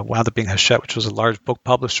 wound up being Hachette, which was a large book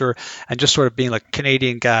publisher, and just sort of being like a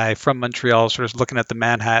Canadian guy from Montreal, sort of looking at the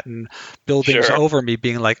Manhattan buildings Sure. over me,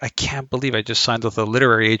 being like, I can't believe I just signed with a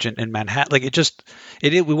literary agent in Manhattan. Like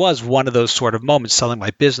it was one of those sort of moments. Selling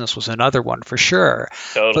my business was another one for sure.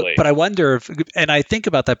 Totally. But I wonder if, and I think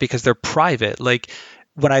about that because they're private. Like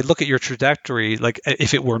when I look at your trajectory, like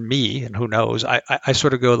if it were me, and who knows, I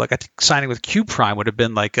sort of go like, I think signing with Q Prime would have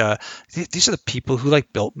been like, these are the people who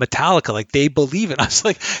like built Metallica, like they believe in us.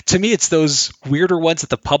 Like to me, it's those weirder ones that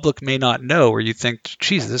the public may not know, where you think,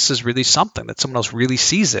 geez, this is really something that someone else really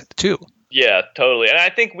sees it too. Yeah, totally. And I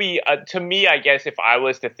think to me, I guess if I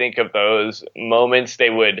was to think of those moments, they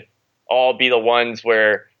would all be the ones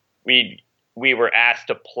where we were asked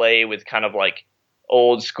to play with kind of like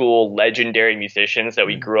old school legendary musicians that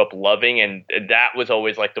we grew up loving, and that was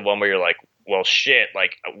always like the one where you're like, well shit,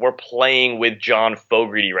 like we're playing with John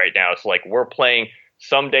Fogerty right now. So like we're playing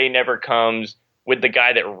Someday Never Comes with the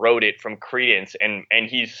guy that wrote it from Creedence, and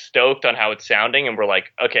he's stoked on how it's sounding, and we're like,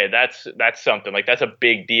 okay, that's something, like that's a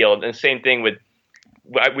big deal. And the same thing with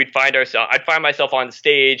I'd find myself on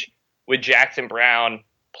stage with Jackson Browne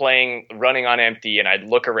playing Running on Empty, and I'd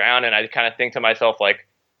look around and I'd kind of think to myself like,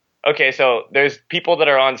 okay, so there's people that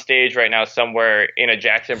are on stage right now somewhere in a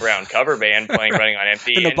Jackson Browne cover band playing Running on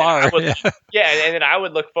Empty. In a bar. And then I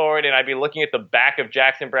would look forward and I'd be looking at the back of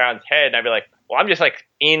Jackson Browne's head and I'd be like, well, I'm just like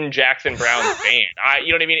in Jackson Browne's band. You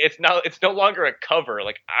know what I mean? It's no longer a cover.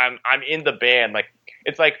 Like I'm in the band. Like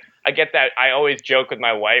it's like I get that. I always joke with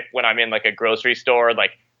my wife when I'm in like a grocery store,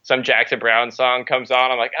 like some Jackson Browne song comes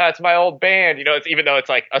on, I'm like, it's my old band. You know, it's even though it's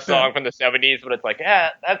like a song from the 70s, but it's like,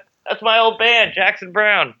 that's my old band, Jackson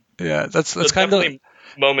Browne. Yeah, that's So kind of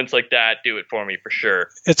moments like that do it for me for sure.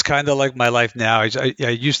 It's kind of like my life now. I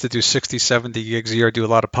used to do 60, 70 gigs a year, do a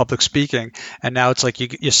lot of public speaking, and now it's like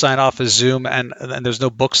you sign off a Zoom and there's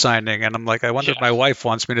no book signing, and I'm like, I wonder if my wife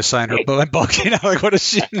wants me to sign her book. Like what is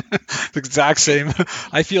she? The exact same.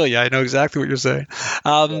 I feel I know exactly what you're saying.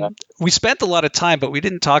 We spent a lot of time, but we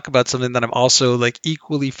didn't talk about something that I'm also like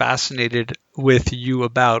equally fascinated with you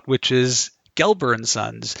about, which is Gelber and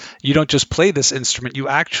Sons. You don't just play this instrument, you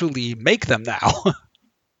actually make them now.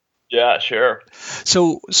 Yeah, sure.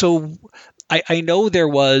 So I know there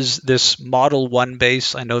was this Model 1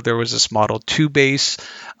 bass. I know there was this Model 2 bass.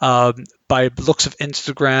 By looks of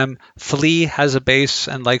Instagram, Flea has a bass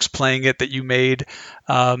and likes playing it that you made.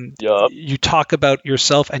 You talk about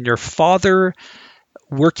yourself and your father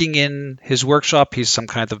working in his workshop. He's some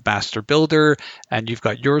kind of master builder, and you've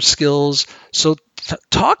got your skills. So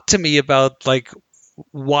talk to me about like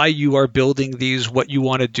why you are building these, what you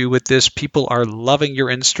want to do with this. People are loving your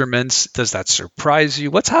instruments. Does that surprise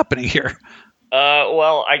you? What's happening here?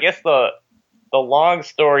 Well, I guess the long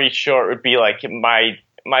story short would be like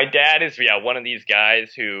my dad is one of these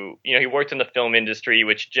guys who, he worked in the film industry,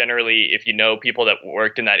 which generally, if you know people that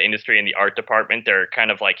worked in that industry in the art department, they're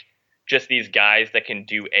kind of like just these guys that can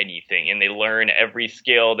do anything, and they learn every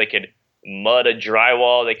skill. They could mud a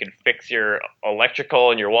drywall, they could fix your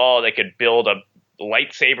electrical in your wall, they could build a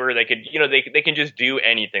lightsaber, they could, they can just do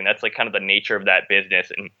anything. That's like kind of the nature of that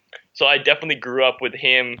business. And so I definitely grew up with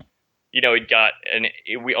him.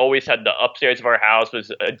 We always had the upstairs of our house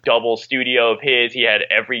was a double studio of his. He had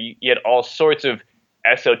all sorts of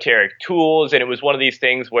esoteric tools, and it was one of these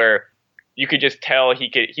things where you could just tell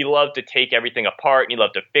he loved to take everything apart and he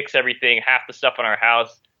loved to fix everything. Half the stuff in our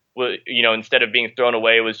house was, instead of being thrown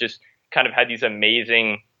away, was just kind of had these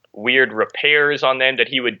amazing weird repairs on them that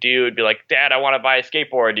he would do. It'd be like, Dad, I want to buy a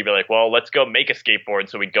skateboard. He'd be like, well, let's go make a skateboard.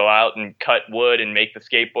 So we'd go out and cut wood and make the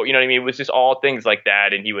skateboard. You know what I mean? It was just all things like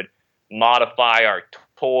that. And he would modify our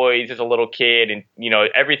toys as a little kid. And,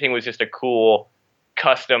 everything was just a cool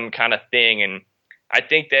custom kind of thing. And I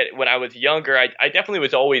think that when I was younger, I definitely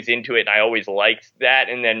was always into it and I always liked that.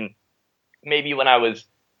 And then maybe when I was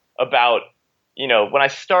about, when I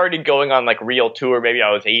started going on like real tour, maybe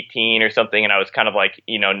I was 18 or something, and I was kind of like,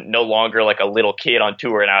 no longer like a little kid on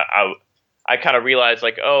tour. And I kind of realized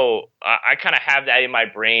like, I kind of have that in my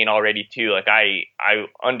brain already too. Like I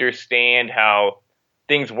understand how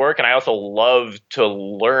things work, and I also love to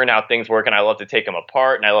learn how things work, and I love to take them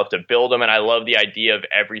apart, and I love to build them, and I love the idea of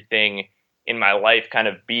everything in my life kind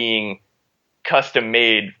of being custom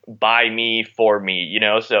made by me for me, you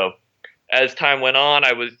know. So as time went on,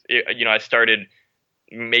 I started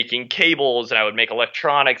making cables, and I would make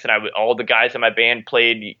electronics, and all the guys in my band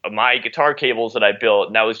played my guitar cables that I built,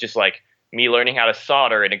 and that was just like me learning how to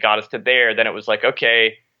solder, and it got us to there. Then it was like,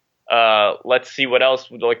 okay, let's see what else,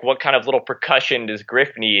 like what kind of little percussion does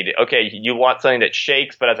Griff need? Okay, you want something that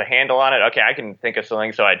shakes but has a handle on it? Okay, I can think of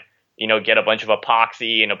something. So I'd, get a bunch of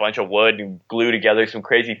epoxy and a bunch of wood and glue together some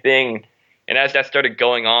crazy thing. And as that started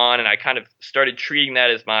going on, and I kind of started treating that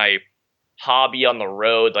as my hobby on the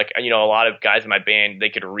road, like, a lot of guys in my band, they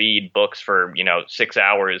could read books for, 6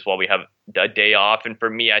 hours while we have a day off. And for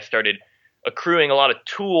me, I started accruing a lot of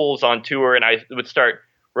tools on tour, and I would start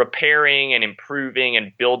repairing and improving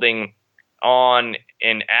and building on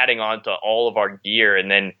and adding on to all of our gear. And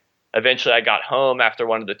then eventually I got home after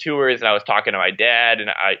one of the tours, and I was talking to my dad, and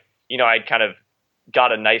I'd kind of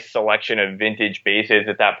got a nice selection of vintage basses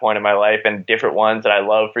at that point in my life, and different ones that I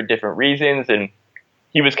love for different reasons. And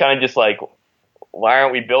he was kind of just like, why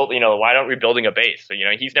aren't we building a bass? So,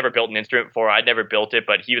 he's never built an instrument before. I'd never built it,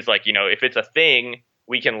 but he was like, if it's a thing,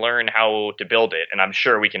 we can learn how to build it, and I'm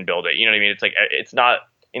sure we can build it. You know what I mean? It's like, it's not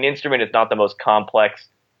an instrument. It's not the most complex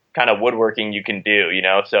kind of woodworking you can do,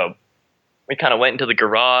 So we kind of went into the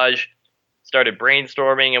garage, started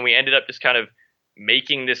brainstorming, and we ended up just kind of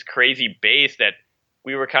making this crazy bass that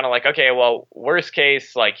we were kind of like, okay, well, worst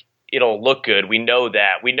case, like, it'll look good. We know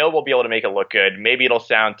that. We know we'll be able to make it look good. Maybe it'll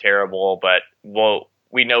sound terrible, but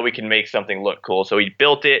we know we can make something look cool. So we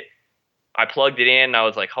built it. I plugged it in, and I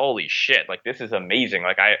was like, holy shit, like, this is amazing.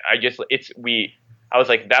 Like, I was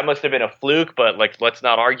like, that must have been a fluke, but like, let's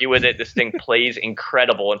not argue with it. This thing plays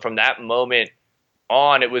incredible. And from that moment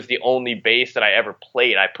on, it was the only bass that I ever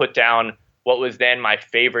played. I put down what was then my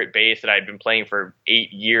favorite bass that I'd been playing for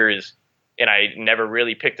 8 years, and I never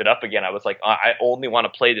really picked it up again. I was like, I only want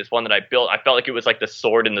to play this one that I built. I felt like it was like the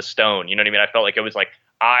sword in the stone. You know what I mean? I felt like it was like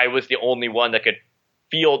I was the only one that could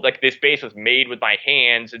feel like this bass was made with my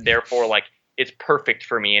hands, and therefore, like, it's perfect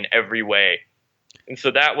for me in every way. And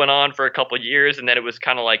so that went on for a couple of years, and then it was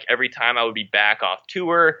kind of like every time I would be back off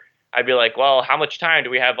tour, I'd be like, well, how much time do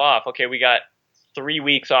we have off? Okay, we got 3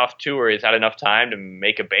 weeks off tour. Is that enough time to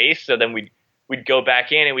make a bass? So then we'd go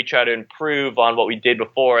back in, and we'd try to improve on what we did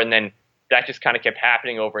before, and then that just kind of kept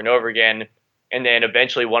happening over and over again. And then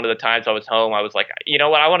eventually one of the times I was home, I was like, you know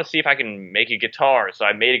what, I want to see if I can make a guitar. So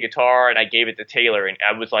I made a guitar, and I gave it to Taylor, and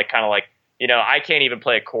I was like, kind of like, I can't even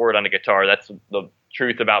play a chord on a guitar. That's the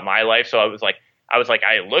truth about my life. So I was like,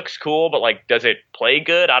 it looks cool, but like, does it play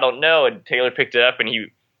good? I don't know. And Taylor picked it up, and he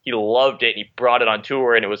loved it, and he brought it on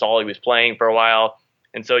tour, and it was all he was playing for a while.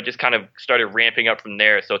 And so it just kind of started ramping up from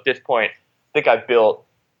there. So at this point, I think I've built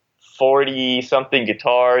 40 something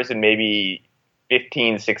guitars and maybe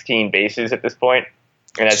 15, 16 basses at this point.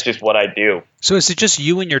 And that's just what I do. So is it just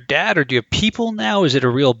you and your dad, or do you have people now? Is it a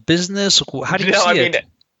real business? How do you see it?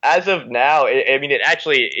 As of now,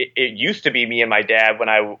 it used to be me and my dad when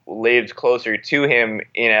I lived closer to him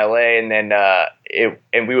in LA, and then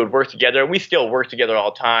and we would work together. We still work together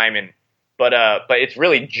all the time, but it's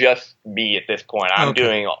really just me at this point. I'm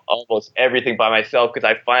doing almost everything by myself because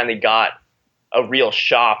I finally got a real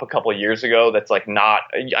shop a couple of years ago. That's like not.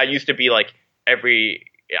 I used to be like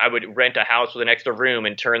I would rent a house with an extra room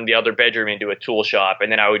and turn the other bedroom into a tool shop,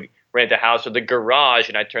 and then I would rent a house with a garage,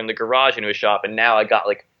 and I'd turn the garage into a shop. And now I got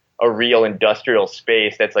like a real industrial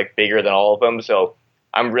space that's like bigger than all of them. So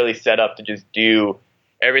I'm really set up to just do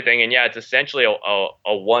everything. And yeah, it's essentially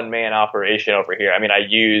a one-man operation over here. I mean, I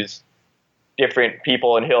use different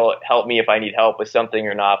people, and he'll help me if I need help with something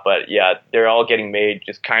or not. But yeah, they're all getting made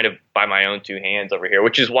just kind of by my own two hands over here,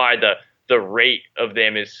 which is why the rate of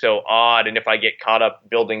them is so odd. And if I get caught up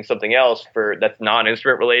building something else that's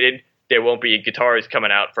non-instrument related, there won't be guitars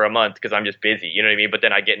coming out for a month because I'm just busy. You know what I mean? But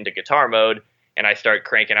then I get into guitar mode, and I start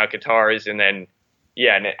cranking out guitars, and then,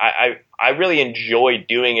 yeah, and I really enjoy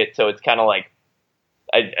doing it. So it's kind of like,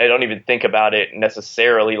 I don't even think about it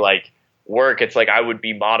necessarily like work. It's like I would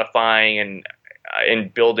be modifying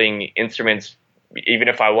and building instruments even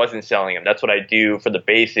if I wasn't selling them. That's what I do for the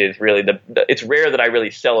basses. Really, it's rare that I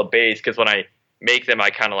really sell a bass, because when I make them,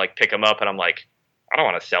 I kind of like pick them up, and I'm like, I don't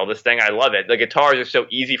want to sell this thing. I love it. The guitars are so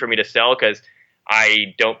easy for me to sell because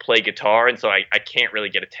I don't play guitar, and so I can't really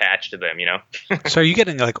get attached to them, So are you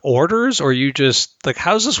getting like orders, or are you just like,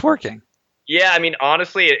 how's this working? Yeah, I mean,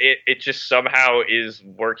 honestly, it just somehow is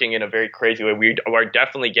working in a very crazy way. We are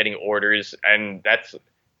definitely getting orders, and that's,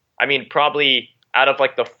 I mean, probably out of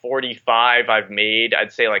like the 45 I've made,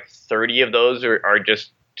 I'd say like 30 of those are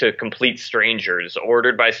just to complete strangers,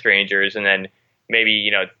 ordered by strangers, and then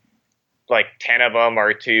maybe, like 10 of them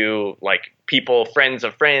are to like people, friends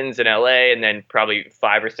of friends in LA, and then probably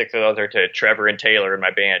 5 or 6 of those are to Trevor and Taylor in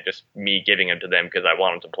my band, just me giving them to them because I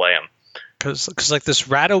want them to play them. Because like this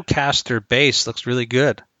Stratocaster bass looks really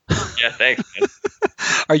good. Yeah, thanks, man.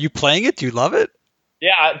 Are you playing it? Do you love it?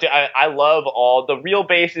 Yeah, I love all the real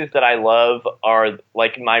basses that I love are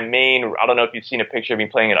like my main. I don't know if you've seen a picture of me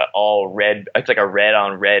playing it all red. It's like a red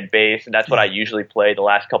on red bass, and that's what I usually play the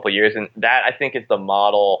last couple of years. And that I think is the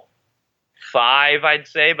Model 5, I'd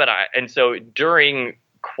say. And so during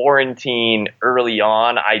quarantine early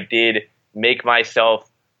on, I did make myself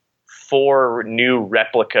 4 new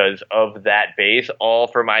replicas of that bass, all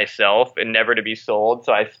for myself and never to be sold.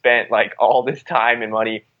 So I spent like all this time and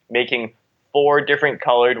money making 4 different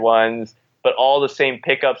colored ones, but all the same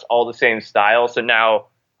pickups, all the same style. So now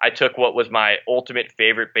I took what was my ultimate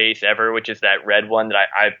favorite bass ever, which is that red one that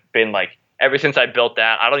I've been like, ever since I built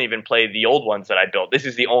that, I don't even play the old ones that I built. This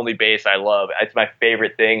is the only bass I love. It's my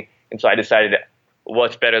favorite thing. And so I decided,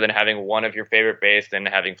 what's better than having one of your favorite bass than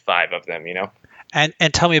having 5 of them,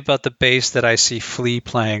 And tell me about the bass that I see Flea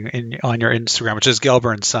playing on your Instagram, which is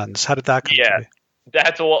Gelber and Sons. How did that come to be?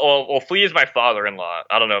 That's well, Flea is my father-in-law.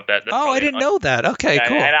 I don't know if that's I didn't know that. Okay,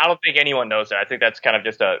 cool. And I don't think anyone knows that. I think that's kind of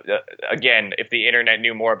just again, if the internet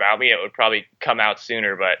knew more about me, it would probably come out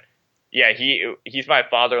sooner. But yeah, he's my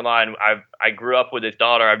father-in-law, and I grew up with his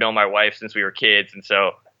daughter. I've known my wife since we were kids, and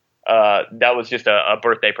so that was just a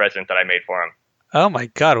birthday present that I made for him. Oh my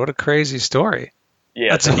God, what a crazy story!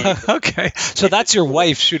 Yeah. Okay. So that's your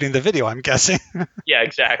wife shooting the video, I'm guessing. Yeah,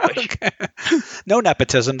 exactly. Okay. No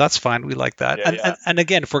nepotism. That's fine. We like that. Yeah, and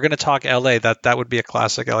again, if we're going to talk LA, that would be a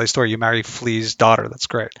classic LA story. You marry Flea's daughter. That's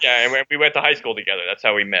great. Yeah, and we went to high school together. That's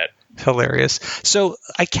how we met. Hilarious. So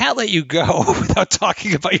I can't let you go without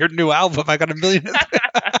talking about your new album. I got a million.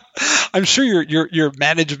 I'm sure your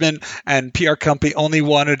management and PR company only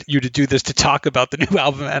wanted you to do this to talk about the new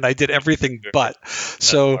album, and I did everything but.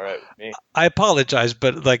 So I apologize,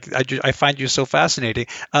 but like I find you so fascinating.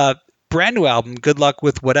 Brand new album, Good Luck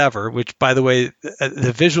with Whatever, which, by the way,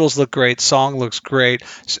 the visuals look great, song looks great.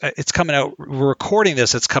 It's coming out. We're recording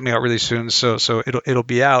this. It's coming out really soon, so it'll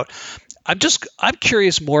be out. I'm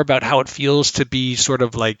curious more about how it feels to be sort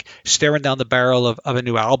of like staring down the barrel of a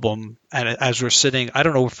new album. And as we're sitting, I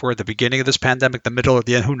don't know if we're at the beginning of this pandemic, the middle, or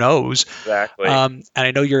the end, who knows? Exactly. And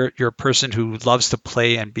I know you're a person who loves to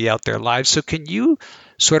play and be out there live. So can you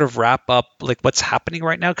sort of wrap up like what's happening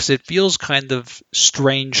right now? Because it feels kind of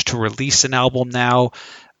strange to release an album now.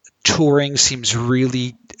 Touring seems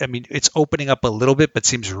really, it's opening up a little bit, but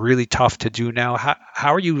seems really tough to do now.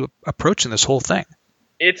 How are you approaching this whole thing?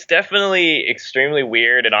 It's definitely extremely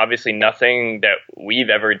weird, and obviously nothing that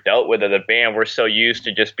we've ever dealt with as a band. We're so used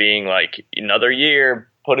to just being like, another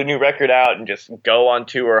year, put a new record out and just go on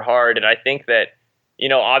tour hard. And I think that,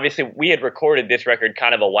 obviously we had recorded this record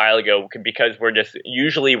kind of a while ago because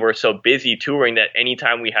we're so busy touring that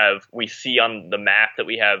anytime we see on the map that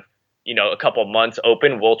we have, a couple months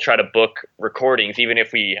open, we'll try to book recordings. Even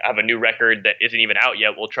if we have a new record that isn't even out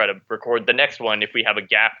yet, we'll try to record the next one if we have a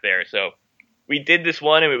gap there. So we did this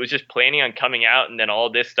one, and it was just planning on coming out, and then all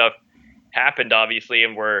this stuff happened, obviously,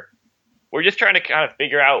 and we're just trying to kind of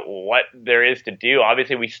figure out what there is to do.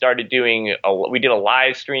 Obviously, we did a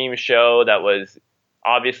live stream show that was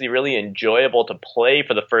obviously really enjoyable to play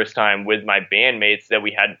for the first time with my bandmates that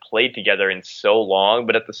we hadn't played together in so long,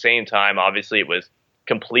 but at the same time, obviously, it was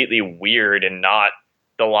completely weird and not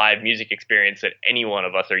the live music experience that any one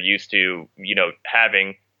of us are used to,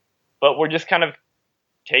 having. But we're just kind of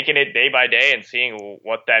taking it day by day and seeing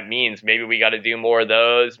what that means. Maybe we got to do more of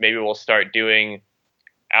those. Maybe we'll start doing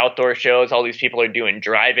outdoor shows. All these people are doing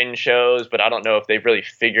drive-in shows, but I don't know if they've really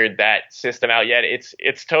figured that system out yet.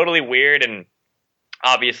 It's totally weird, and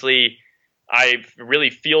obviously I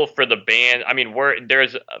really feel for the band.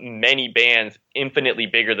 There's many bands infinitely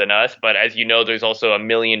bigger than us, but as you know, there's also a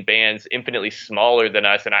million bands infinitely smaller than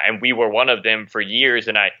us, and we were one of them for years,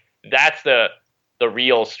 and that's the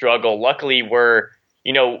real struggle. Luckily,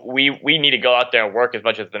 we need to go out there and work as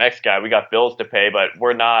much as the next guy. We got bills to pay, but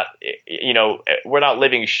we're not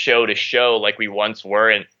living show to show like we once were.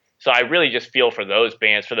 And so I really just feel for those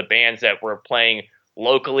bands, for the bands that were playing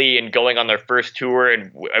locally and going on their first tour.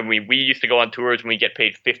 And we used to go on tours when we get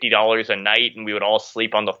paid $50 a night, and we would all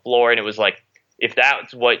sleep on the floor. And it was like, if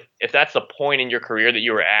that's the point in your career that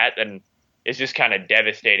you were at, then it's just kind of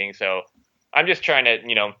devastating. So I'm just trying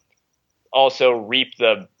to, also reap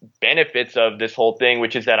the benefits of this whole thing,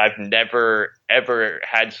 which is that I've never, ever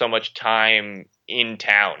had so much time in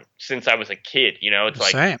town since I was a kid. You know, it's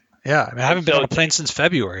like same. Yeah, I mean, I haven't been on a plane since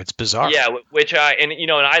February. It's bizarre. Yeah, which and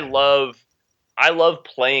I love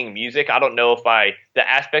playing music. I don't know if the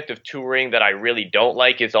aspect of touring that I really don't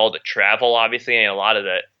like is all the travel, obviously, and a lot of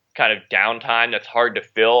the kind of downtime that's hard to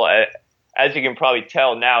fill. As you can probably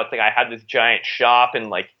tell now, it's like I have this giant shop, and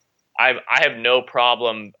like I have no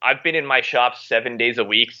problem. I've been in my shop 7 days a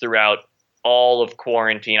week throughout all of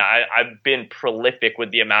quarantine. I've been prolific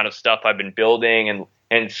with the amount of stuff I've been building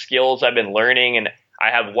and skills I've been learning, and I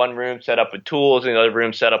have one room set up with tools and another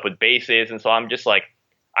room set up with basses, and so I'm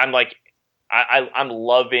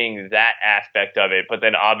loving that aspect of it. But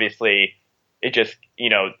then obviously it just,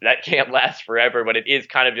 that can't last forever, but it is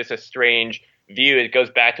kind of just a strange view. It goes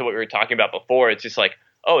back to what we were talking about before. It's just like,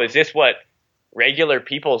 oh, is this what regular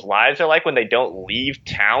people's lives are like when they don't leave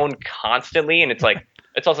town constantly? And it's like,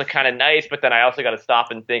 it's also kind of nice, but then I also got to stop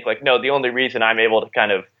and think like, no, the only reason I'm able to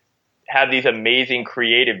kind of have these amazing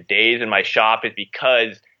creative days in my shop is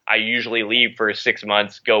because I usually leave for 6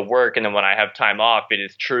 months, go work, and then when I have time off, it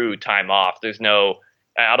is true time off.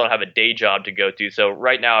 I don't have a day job to go to. So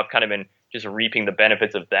right now I've kind of been just reaping the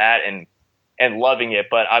benefits of that and loving it.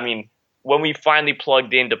 But I mean, when we finally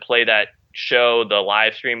plugged in to play that show, the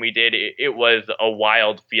live stream we did, it was a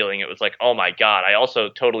wild feeling. It was like, oh my God, I also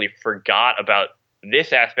totally forgot about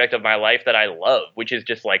this aspect of my life that I love, which is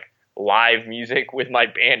just like live music with my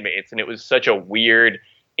bandmates. And it was such a weird,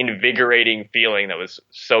 invigorating feeling that was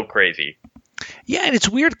so crazy. Yeah, and it's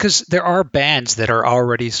weird because there are bands that are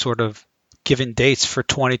already sort of given dates for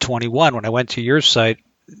 2021. When I went to your site,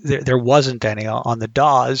 there wasn't any on the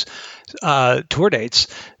Dawes tour dates.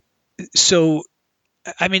 So,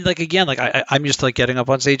 I mean, like, again, like I'm just like getting up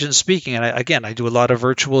on stage and speaking. And I do a lot of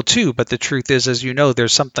virtual too. But the truth is, as you know,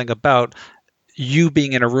 there's something about you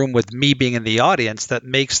being in a room with me being in the audience that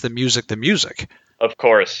makes the music the music. Of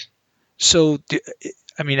course. So,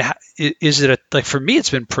 I mean, is it like for me? It's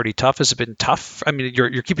been pretty tough. Has it been tough? I mean,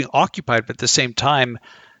 you're keeping occupied, but at the same time,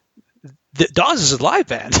 the Dawes is a live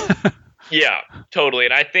band. Yeah, totally.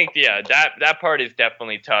 And I think that part is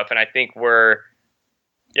definitely tough. And I think we're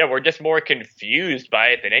just more confused by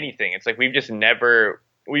it than anything. It's like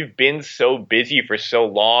we've been so busy for so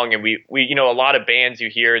long, and we a lot of bands you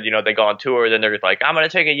hear, they go on tour, then they're like, I'm going to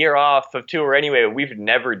take a year off of tour anyway. We've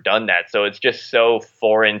never done that. So it's just so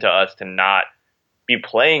foreign to us to not be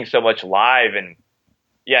playing so much live. And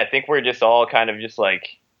yeah, I think we're just all kind of just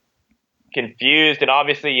like confused. And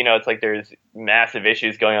obviously, it's like there's massive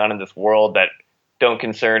issues going on in this world that don't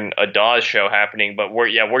concern a Dawes show happening, but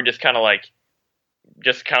we're just kind of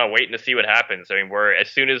waiting to see what happens. I mean, as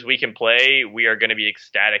soon as we can play, we are going to be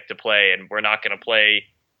ecstatic to play, and we're not going to play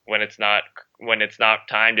when it's not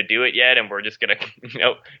time to do it yet. And we're just going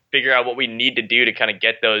to, figure out what we need to do to kind of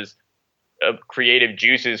get those creative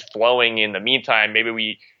juices flowing. In the meantime, maybe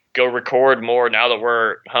we go record more now that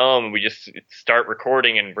we're home, and we just start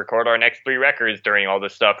recording and record our next 3 records during all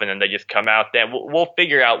this stuff. And then they just come out. Then we'll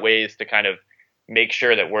figure out ways to kind of make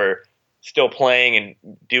sure that we're still playing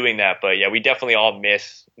and doing that. But yeah, we definitely all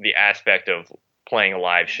miss the aspect of playing a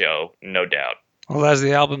live show, no doubt. Well, as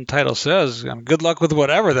the album title says, good luck with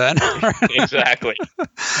whatever then. Exactly.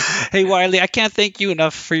 Hey, Wiley, I can't thank you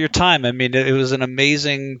enough for your time. I mean, it was an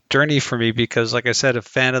amazing journey for me because, like I said, a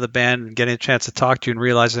fan of the band and getting a chance to talk to you and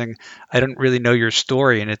realizing I didn't really know your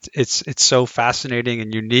story. And it's so fascinating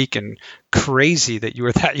and unique and crazy that you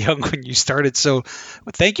were that young when you started. So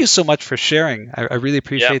thank you so much for sharing. I really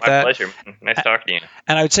appreciate that. Yeah, my pleasure. Nice talking to you.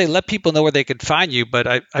 And I would say let people know where they could find you. But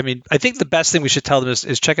I mean, I think the best thing we should tell them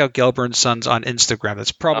is check out Gelber & Sons on Instagram.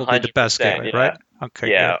 That's probably the best gateway, right?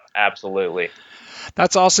 Okay. Yeah, good. Absolutely.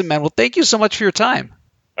 That's awesome, man. Well, thank you so much for your time.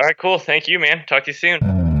 All right, cool. Thank you, man. Talk to you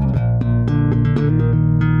soon.